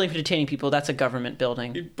not a building for detaining people. That's a government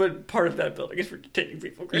building. But part of that building is for detaining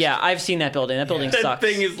people. Christian. Yeah, I've seen that building. That building That sucks.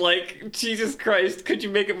 thing is like, Jesus Christ, could you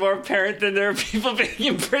make it more apparent that there are people being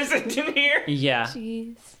imprisoned in here? Yeah.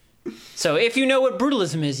 Jeez. So if you know what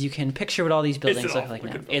brutalism is, you can picture what all these buildings an look awful like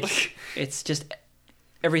now. looking building. It's just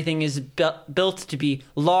everything is built to be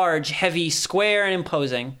large, heavy, square, and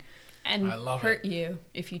imposing. and I love hurt you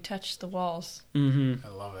if you touch the walls. I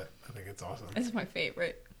love it. I think it's awesome. It's my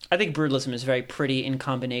favorite. I think brutalism is very pretty in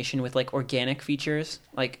combination with like organic features,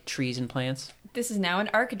 like trees and plants. This is now an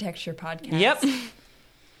architecture podcast. Yep.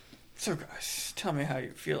 So, guys, tell me how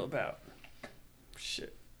you feel about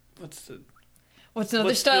shit. What's What's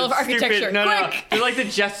what's style the of architecture? Stupid, no, Quick! no, they're like the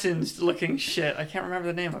Jetsons looking shit. I can't remember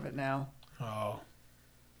the name of it now. Oh,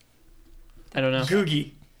 I don't know.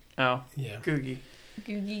 Googie. Oh. yeah. Googie.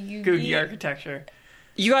 Googie, Googie architecture.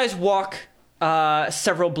 You guys walk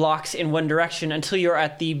several blocks in one direction until you're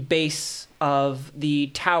at the base of the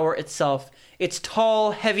tower itself. It's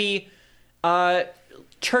tall, heavy,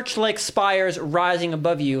 church-like spires rising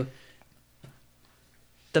above you.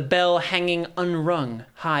 The bell hanging unrung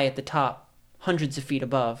high at the top, hundreds of feet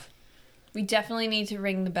above. We definitely need to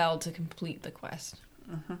ring the bell to complete the quest.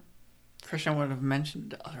 Christian would have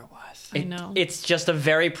mentioned otherwise. I know. It's just a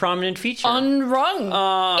very prominent feature.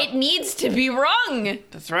 Unrung. It needs to be rung.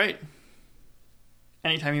 That's right.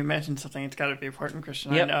 Anytime you mention something, it's got to be important,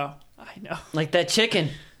 Christian. Yep. I know. Like that chicken.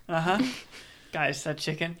 Guys, that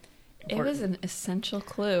chicken. It was an essential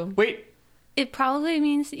clue. Wait, It probably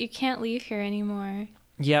means that you can't leave here anymore.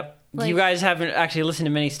 Yep. Like- You guys haven't actually listened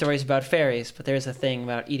to many stories about fairies, but there's a thing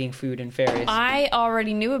about eating food in fairies. I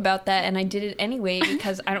already knew about that, and I did it anyway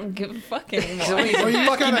because I don't give a fuck anymore. Well, you just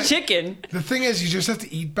Fucking gotta, chicken. the thing is, you just have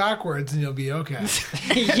to eat backwards and you'll be okay.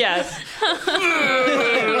 Yes.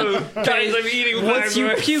 guys, I'm eating Once you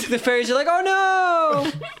backwards. puke, the fairies are like, oh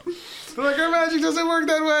no! They're like, our magic doesn't work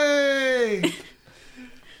that way.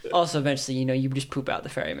 Also, eventually, you just poop out the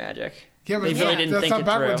fairy magic. Yeah, but They really didn't that's think not it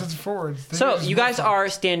backwards, through. it's forwards. They So, just you guys move on. are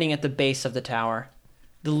standing at the base of the tower.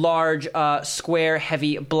 The large, square,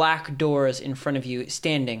 heavy, black doors in front of you,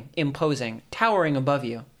 standing, imposing, towering above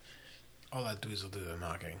you. I'll let Dweezil do the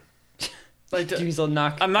knocking. Like, Dweezil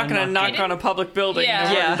knock. I'm not going to knock on a public building. Yeah.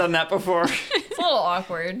 I've Yeah. already done that before. It's a little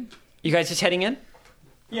awkward. You guys just heading in?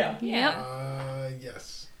 Yeah. Yeah.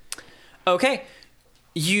 Yes. Okay.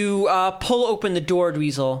 You pull open the door,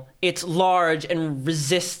 Dweezil. It's large and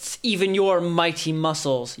resists even your mighty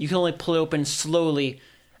muscles. You can only pull it open slowly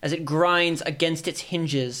as it grinds against its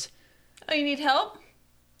hinges. Oh, you need help?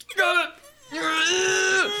 Got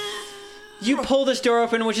it. You pull this door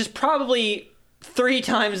open, which is probably 3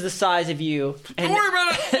 times the size of you, and Don't worry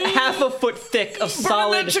about it. half a foot thick of Burn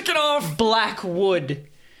solid that chicken off. black wood.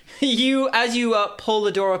 As you pull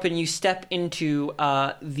the door open, you step into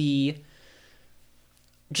the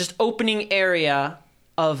just opening area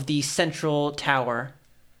of the central tower.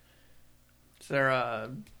 Is there a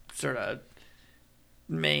sort of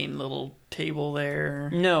main little table there?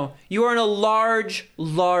 No, you are in a large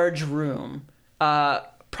room.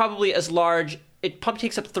 Probably as large. It probably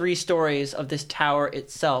takes up 3 stories of this tower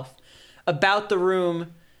itself. About the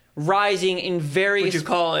room, rising in Would various. you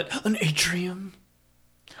call it an atrium?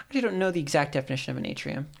 I don't know the exact definition of an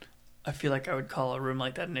atrium. I feel like I would call a room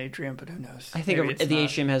like that an atrium, but who knows? I think Maybe it's the not.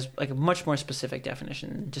 atrium has like a much more specific definition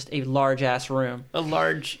than just a large ass room. A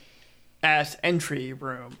large ass entry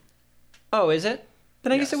room. Oh, is it?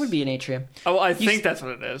 Then I guess it Yes. would be an atrium. Oh, I You think s- that's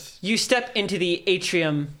what it is. You step into the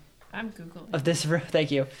atrium I'm Googling. of this room.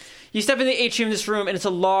 Thank you. You step in the atrium of this room, and it's a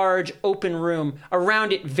large open room.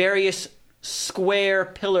 Around it, various square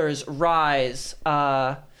pillars rise.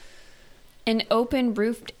 An open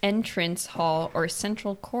roofed entrance hall or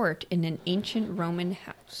central court in an ancient Roman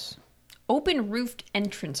house. Open roofed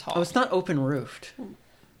entrance hall. Oh, it's not open roofed.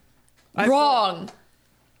 Wrong.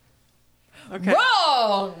 Okay.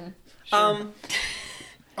 Wrong. It sounds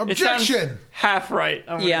Objection! half right.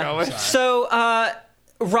 I'm gonna go Yeah. with. So,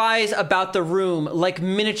 rise about the room like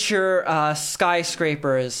miniature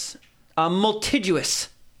skyscrapers, multitudinous.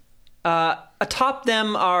 Atop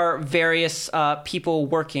them are various people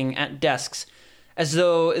working at desks. as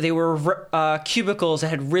though they were cubicles that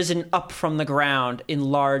had risen up from the ground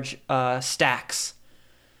in large stacks.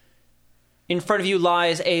 In front of you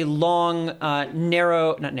lies a long, a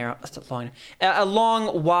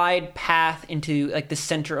long, wide path into like the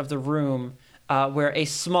center of the room, where a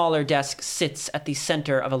smaller desk sits at the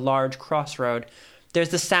center of a large crossroad. There's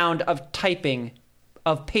the sound of typing,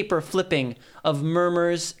 of paper flipping, of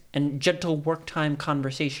murmurs and gentle work-time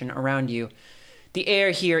conversation around you. The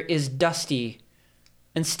air here is dusty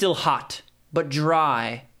and still hot, but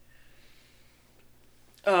dry.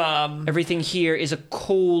 Everything here is a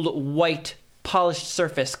cold, white, polished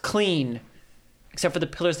surface, clean, except for the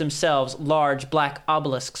pillars themselves, large black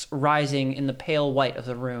obelisks rising in the pale white of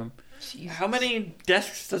the room. How many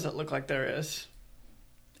desks does it look like there is?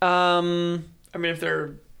 I mean, if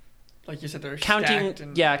they're, like you said, they're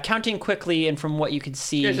counting. stacked Counting quickly, and from what you can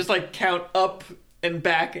see, just like count up and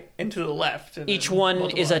back and to the left. And each then one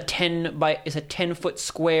multiply. is a 10-foot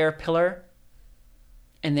square pillar,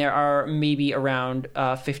 and there are maybe around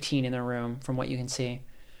 15 in the room, from what you can see.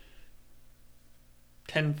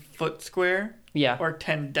 10-foot square? Yeah. Or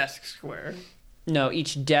 10 desk square? No,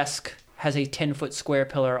 each desk has a 10-foot square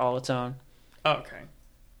pillar all its own. Okay.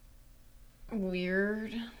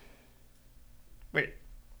 Weird. Wait.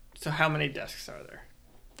 So how many desks are there?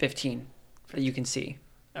 15 that you can see.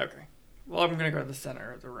 Okay. Well, I'm going to go to the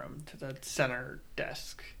center of the room, to the center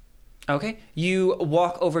desk. Okay. You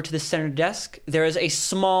walk over to the center desk. There is a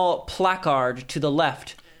small placard to the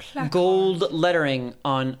left. Gold lettering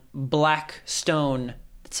on black stone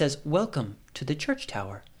that says, "Welcome to the church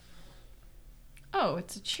tower." Oh,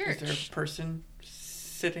 it's a Is church. there a person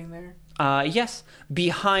sitting there? Yes.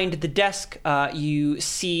 Behind the desk, you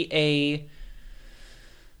see a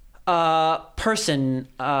person.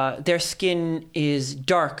 Their skin is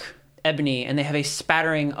dark, ebony, and they have a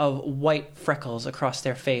spattering of white freckles across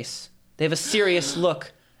their face. They have a serious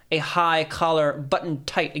look, a high collar buttoned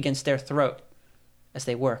tight against their throat as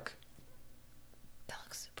they work. That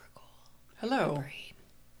looks super cool. Hello. Great.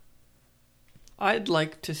 I'd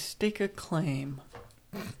like to stake a claim.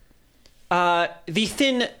 The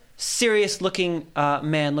thin, serious-looking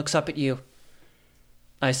man looks up at you.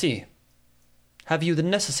 I see. Have you the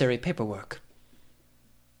necessary paperwork?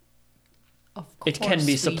 Of course It can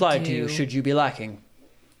be supplied to you should you be lacking.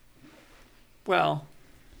 Well,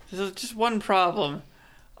 there's just one problem.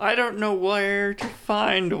 I don't know where to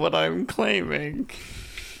find what I'm claiming.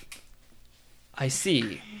 I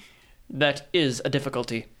see. That is a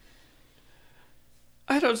difficulty.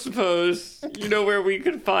 I don't suppose you know where we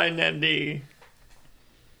could find Andy.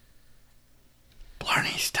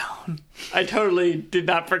 Blarney Stone. I totally did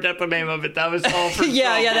not forget the name of it. That was all for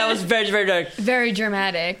Yeah, that was very, very dark. Very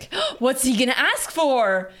dramatic. What's he gonna ask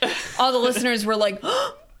for? All the listeners were like,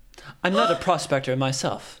 I'm not a prospector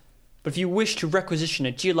myself, but if you wish to requisition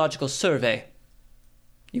a geological survey,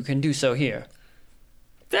 you can do so here.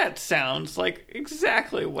 That sounds like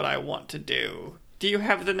exactly what I want to do. Do you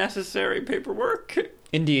have the necessary paperwork?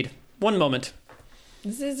 Indeed. One moment.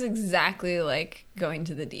 this is exactly like going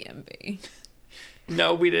to the DMV.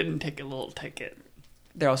 No, we didn't take a little ticket.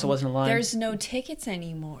 There also wasn't a line. There's no tickets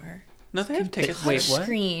anymore. No, they have tickets. Wait, what?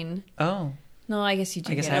 Screen. Oh. No, I guess you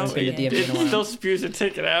do. I guess get I a haven't been to ticket. DMV in a while. It still spews a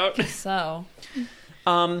ticket out. So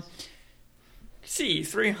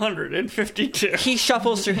C-352. He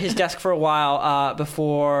shuffles through his desk for a while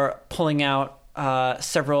before pulling out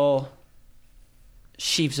several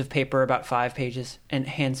sheaves of paper, about 5 pages, and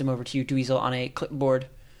hands them over to you, Dweezil, on a clipboard.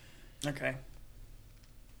 Okay.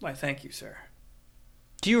 Why, thank you, sir.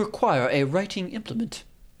 Do you require a writing implement?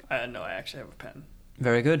 No, I actually have a pen.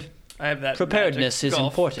 Very good. I have that Preparedness magic is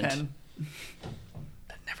golf important. pen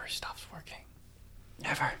that never stops working.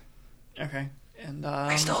 Never. Okay, and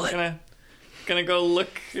I stole it. Gonna go look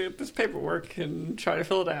at this paperwork and try to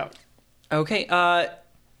fill it out. Okay,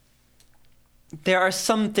 there are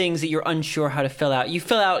some things that you're unsure how to fill out. You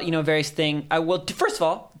fill out, various things. First of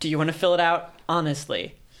all, do you want to fill it out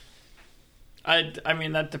honestly? I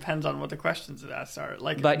mean, that depends on what the questions it asks are.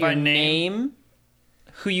 Like, But by your name,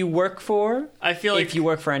 who you work for, I feel like if you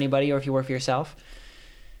work for anybody or if you work for yourself,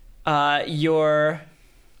 there's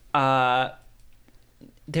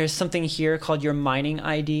something here called your mining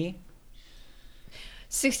ID.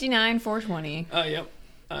 69,420. Yep.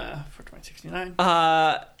 For 2069.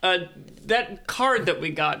 That card that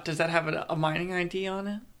we got, does that have a mining ID on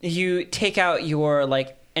it? You take out your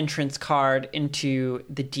entrance card into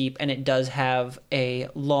the deep, and it does have a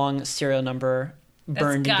long serial number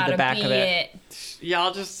burned That's into the back gotta of be it. Yeah,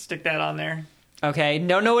 I'll just stick that on there. Okay,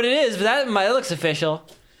 don't know what it is, but that looks official.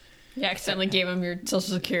 You accidentally gave him your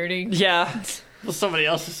social security. Yeah. Well, somebody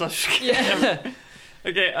else's social security. Yeah.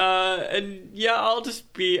 Okay, and yeah, I'll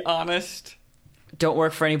just be honest. Don't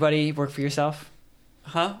work for anybody. Work for yourself.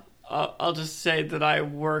 Huh? I'll just say that I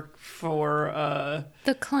work for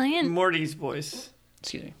The client. Morty's Boys.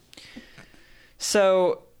 Excuse me.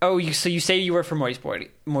 So, you say you work for Morty's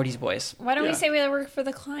Boys. Why don't Yeah. we say we work for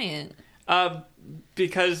the client?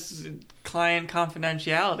 Because client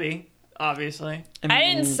confidentiality, obviously. I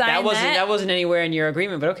didn't sign that. That wasn't anywhere in your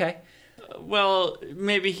agreement, but okay. Well,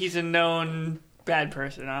 maybe he's a known bad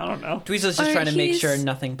person. I don't know. Dweezil's just Or trying to make sure he's-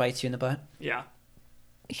 nothing bites you in the butt. Yeah.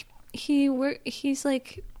 He's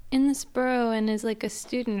like in this borough and is like a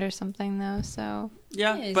student or something though. So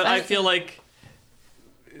Yeah, Yeah, but I exactly. feel like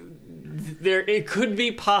it could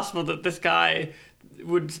be possible that this guy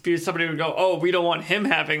would be somebody who would go, oh, we don't want him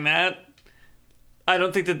having that. I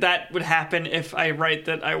don't think that would happen if I write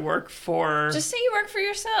that I work for... Just say you work for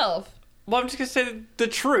yourself. Well, I'm just going to say the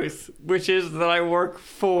truth, which is that I work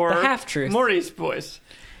for... The half-truth. Morty's Boys.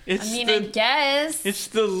 It's I guess. It's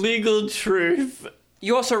the legal truth.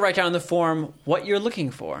 You also write down in the form what you're looking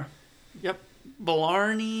for. Yep.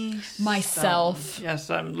 Blarney. Myself. Yes,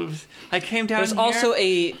 I came down There's here also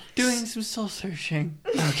a... doing some soul searching.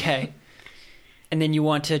 Okay. And then you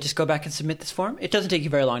want to just go back and submit this form? It doesn't take you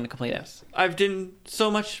very long to complete it. I've done so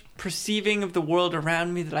much perceiving of the world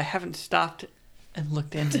around me that I haven't stopped and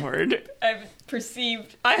looked inward. I've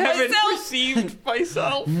perceived. I haven't myself. perceived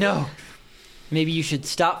myself. No. Maybe you should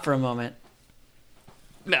stop for a moment.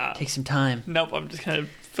 No. Take some time. Nope, I'm just going to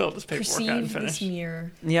fill this paperwork out and Perceive finish. this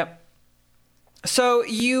mirror. Yep. So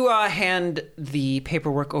you hand the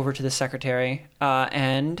paperwork over to the secretary,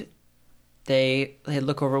 and they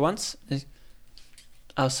look over once.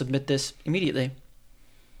 I'll submit this immediately.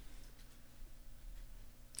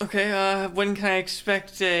 Okay, when can I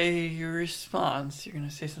expect a response? You're going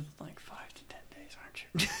to say something like 5 to 10 days,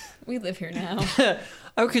 aren't you? We live here now.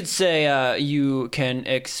 I could say you can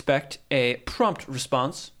expect a prompt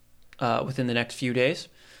response within the next few days.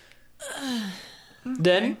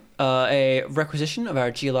 Then a requisition of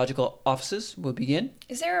our geological offices will begin.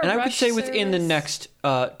 Is there a And I rush would say within the service?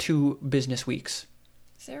 next 2 business weeks.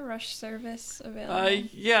 Is there a rush service available?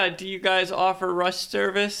 Yeah, do you guys offer rush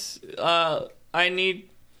service? I need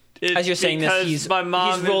it As you're saying this, because my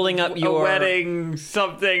mom he's rolling is up a your- wedding,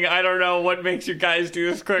 something. I don't know what makes you guys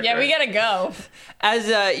do this quicker. Yeah, we gotta go.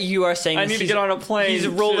 As you are saying I this, need to he's- get on a plane He's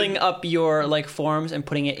to- rolling up your forms and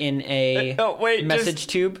putting it in a Oh, wait, message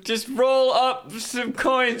tube. Just roll up some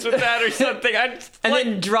coins with that or something. And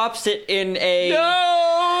then drops it in a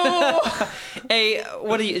No!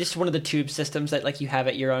 just one of the tube systems that you have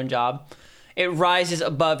at your own job. It rises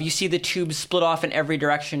above. You see the tubes split off in every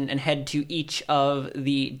direction and head to each of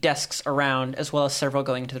the desks around, as well as several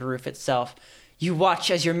going to the roof itself. You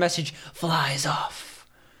watch as your message flies off.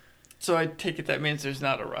 So I take it that means there's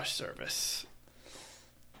not a rush service.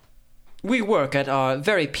 We work at our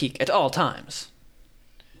very peak at all times.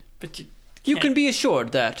 But You can be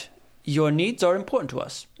assured that your needs are important to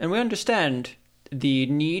us, and we understand the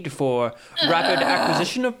need for rapid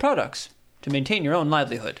acquisition of products to maintain your own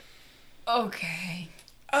livelihood. Okay.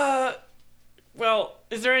 Well,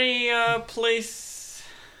 is there any place,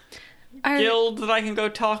 Are- guild that I can go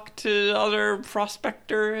talk to other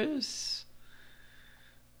prospectors?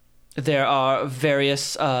 There are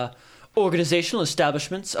various organizational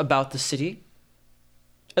establishments about the city,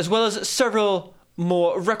 as well as several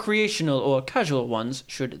more recreational or casual ones,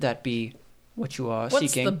 should that be what you are What's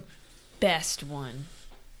seeking. the best one?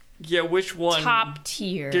 Yeah, which one Top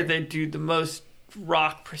tier. did they do the most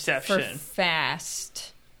rock for perception?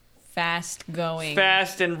 fast going,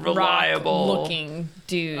 Fast and reliable. looking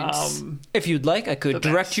dudes. If you'd like, I could The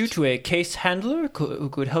direct best. you to a case handler who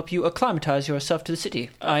could help you acclimatize yourself to the city.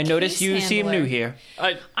 I notice case you seem handler. new here.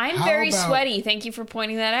 I'm How very about- sweaty. Thank you for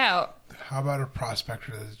pointing that out. How about a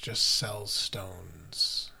prospector that just sells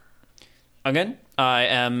stones? Again, I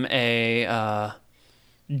am a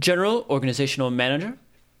general organizational manager.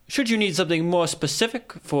 Should you need something more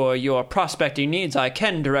specific for your prospecting needs, I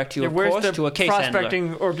can direct you, of Where's course, the to a case handler.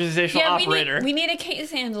 prospecting organizational operator? we need a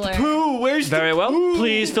case handler. Pooh, where's Very the well. poo?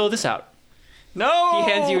 Please fill this out. No.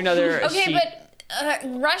 He hands you another Okay, sheet. but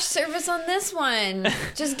rush service on this one.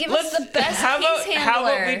 Just give us the best how case handler. How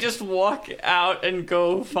about we just walk out and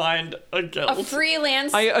go find a guild? a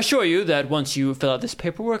freelance I assure you that once you fill out this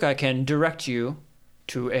paperwork, I can direct you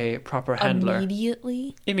to a proper handler.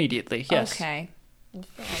 immediately? Immediately, yes. Okay.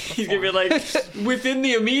 He's gonna be like, within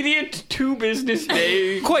the immediate 2 business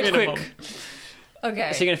days. Quite minimum. quick.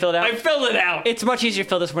 Okay. So you're going to fill it out? I filled it out. It's much easier to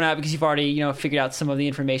fill this one out because you've already, figured out some of the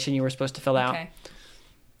information you were supposed to fill out. Okay.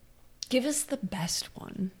 Give us the best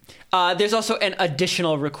one. There's also an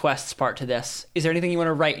additional requests part to this. Is there anything you want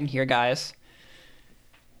to write in here, guys?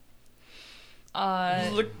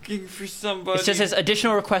 Looking for somebody It just says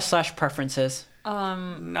additional requests / preferences.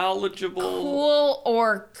 knowledgeable. Cool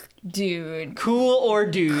orc dude. Cool or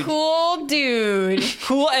dude. Cool dude.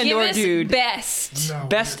 Cool and Give or us dude. best. No.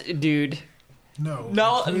 Best dude. No.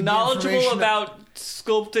 Know- We need the knowledgeable information about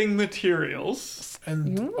sculpting materials.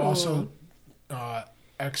 and also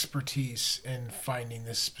expertise in finding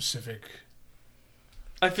this specific.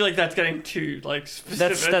 I feel like that's getting too like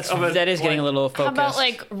specific. That is getting a little focused. How about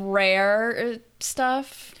like rare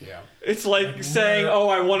stuff? Yeah. It's like saying, "Oh,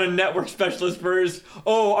 I want a network specialist," versus,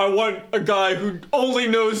 "Oh, I want a guy who only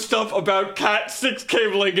knows stuff about Cat6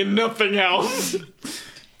 cabling and nothing else."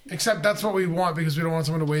 Except that's what we want because we don't want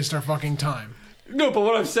someone to waste our fucking time. No, but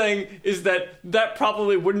what I'm saying is that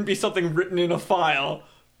probably wouldn't be something written in a file.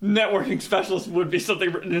 Networking specialist would be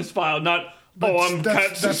something written in a file, not, But "Oh, I'm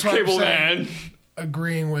that's Cat6 what I'm cable saying. man."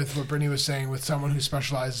 Agreeing with what Brittany was saying with someone who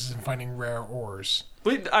specializes in finding rare ores.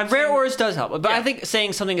 But I'm Rare saying- ores does help, but Yeah. I think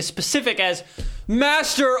saying something as specific as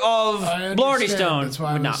Master of I Blarney understand. Stone That's why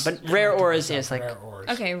I would not. was But trying rare to ores look is up like rare ores.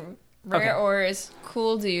 Okay, rare Okay. ores,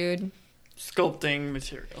 cool dude, sculpting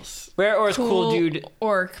materials. rare ores, cool dude,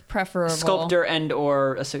 orc preferable. sculptor, and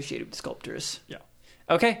or associated with sculptors. Yeah.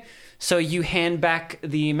 Okay, so you hand back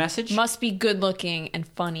the message. Must be good looking and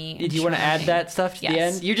funny. And Do you want to add charming. that stuff to the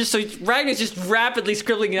Yes. end? You just Ragnar's just rapidly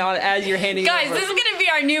scribbling it out as you're handing Guys, it over. this is gonna be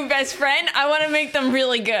our new best friend. I want to make them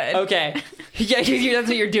really good. Okay. Yeah, that's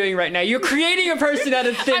what you're doing right now. You're creating a person out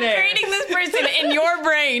of thin I'm air. creating this person in your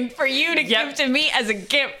brain for you to Yep. give to me as a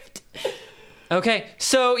gift. Okay,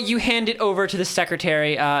 so you hand it over to the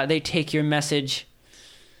secretary. They take your message,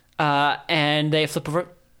 and they flip over.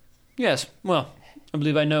 Yes, well, I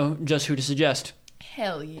believe I know just who to suggest.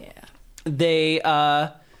 Hell yeah. They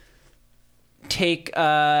take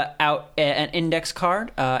out an index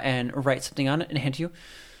card and write something on it and hand to you.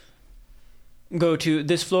 Go to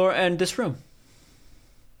this floor and this room.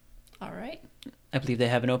 All right. I believe they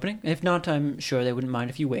have an opening. If not, I'm sure they wouldn't mind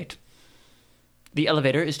if you wait. The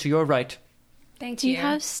elevator is to your right. Thank Do you. you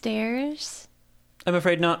have stairs? I'm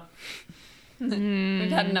afraid not.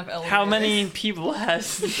 We've had enough elevators. How many people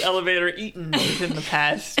has this elevator eaten within the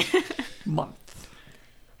past month?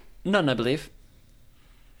 None, I believe.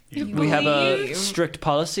 You We have a believe? strict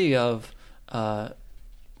policy of, what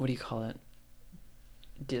do you call it?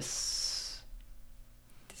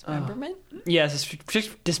 Dismemberment? Yes, it's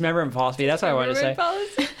strict dismemberment policy. That's what I wanted to say.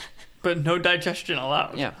 Policy? But no digestion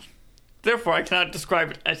allowed. Yeah. Therefore, I cannot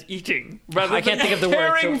describe it as eating. Rather I can't than think of the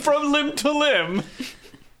word, tearing so- from limb to limb.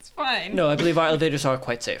 It's fine. No, I believe our elevators are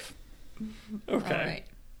quite safe. Okay. All right.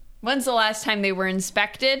 When's the last time they were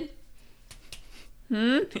inspected?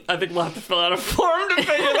 I think we'll have to fill out a form to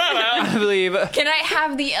figure that out. I believe Can I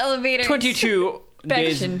have the elevator 22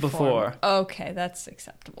 days inspection before. form? Okay, that's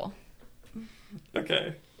acceptable.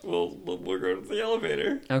 Okay. We'll go to the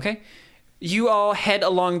elevator. Okay. You all head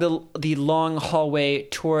along the long hallway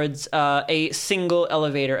towards a single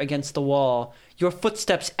elevator against the wall, your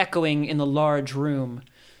footsteps echoing in the large room,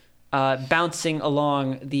 bouncing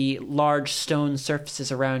along the large stone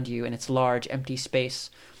surfaces around you in its large empty space.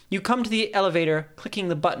 You come to the elevator, clicking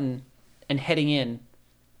the button, and heading in.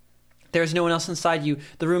 There is no one else inside you.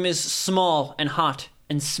 The room is small and hot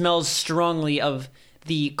and smells strongly of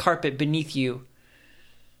the carpet beneath you.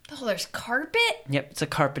 Oh, there's carpet? Yep, it's a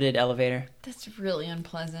carpeted elevator, That's really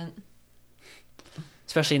unpleasant.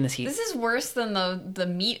 especially in this heat. This is worse than the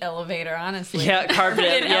meat elevator, honestly. Yeah,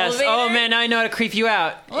 carpeted. Yes. elevator? Oh man, now I know how to creep you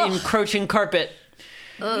out. Ugh. Encroaching carpet.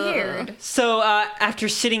 Weird. So after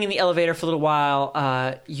sitting in the elevator for a little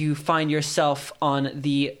while, you find yourself on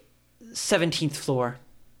the 17th floor.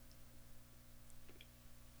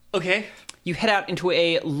 Okay. You head out into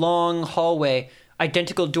a long hallway,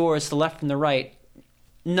 identical doors to the left and the right.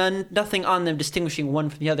 Nothing on them distinguishing one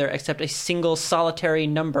from the other except a single solitary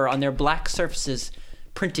number on their black surfaces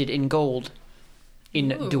printed in gold.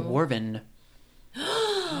 In Ooh. Dwarven.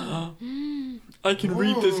 I can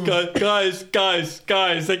read this, guys.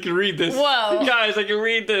 I can read this. Whoa. Guys, I can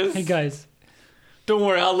read this. Hey guys. Don't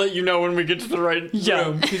worry, I'll let you know when we get to the right Yeah.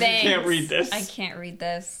 room. Because you Thanks. can't read this. I can't read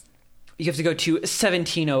this. You have to go to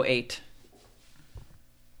 1708.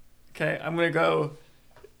 Okay, I'm gonna go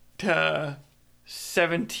to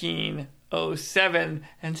 1707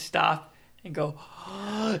 and stop and go.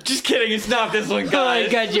 Just kidding, it's not this one, I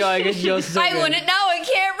guys. got you. So I good. wouldn't know. I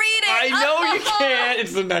can't read it. I know you can't.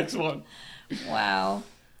 It's the next one. Wow.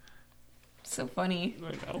 So funny.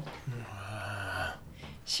 I know.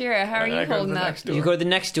 Shira, how are I you go to holding the up? next door. You go to the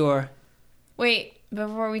next door. Wait,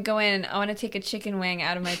 before we go in, I want to take a chicken wing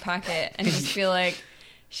out of my pocket and just be like,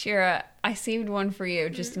 Shira, I saved one for you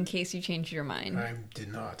just in case you changed your mind. I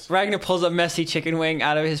did not. Ragnar pulls a messy chicken wing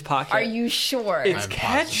out of his pocket. Are you sure? It's I'm positive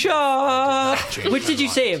I did not ketchup. change Which my did you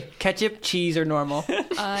mind. save? Ketchup, cheese, or normal?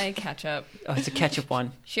 I catch up. Oh, it's a ketchup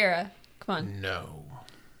one. Shira, come on. No.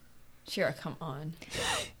 Shira, come on.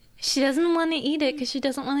 She doesn't want to eat it because she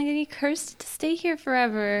doesn't want to get cursed to stay here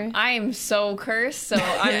forever. I am so cursed, so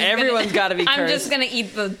Everyone's gotta be I'm just cursed. gonna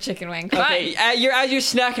eat the chicken wing. Come Okay, on. as you're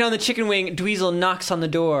snacking on the chicken wing, Dweezil knocks on the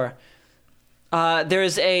door. There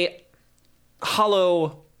is a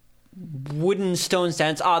hollow wooden stone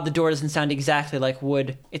stand. It's odd the door doesn't sound exactly like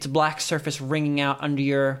wood. It's a black surface ringing out under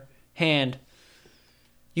your hand.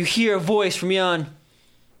 You hear a voice from beyond.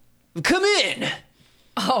 Come in!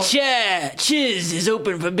 Oh, Chad Chiz is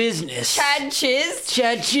open for business. Chad Chiz.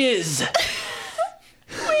 Chad Chiz.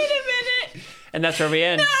 Wait a minute. And that's where we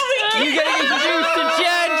end. No, You're getting introduced to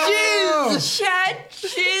Chad Chiz! Chad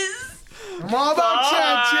Chiz. I'm all about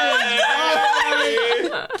Chad Chiz.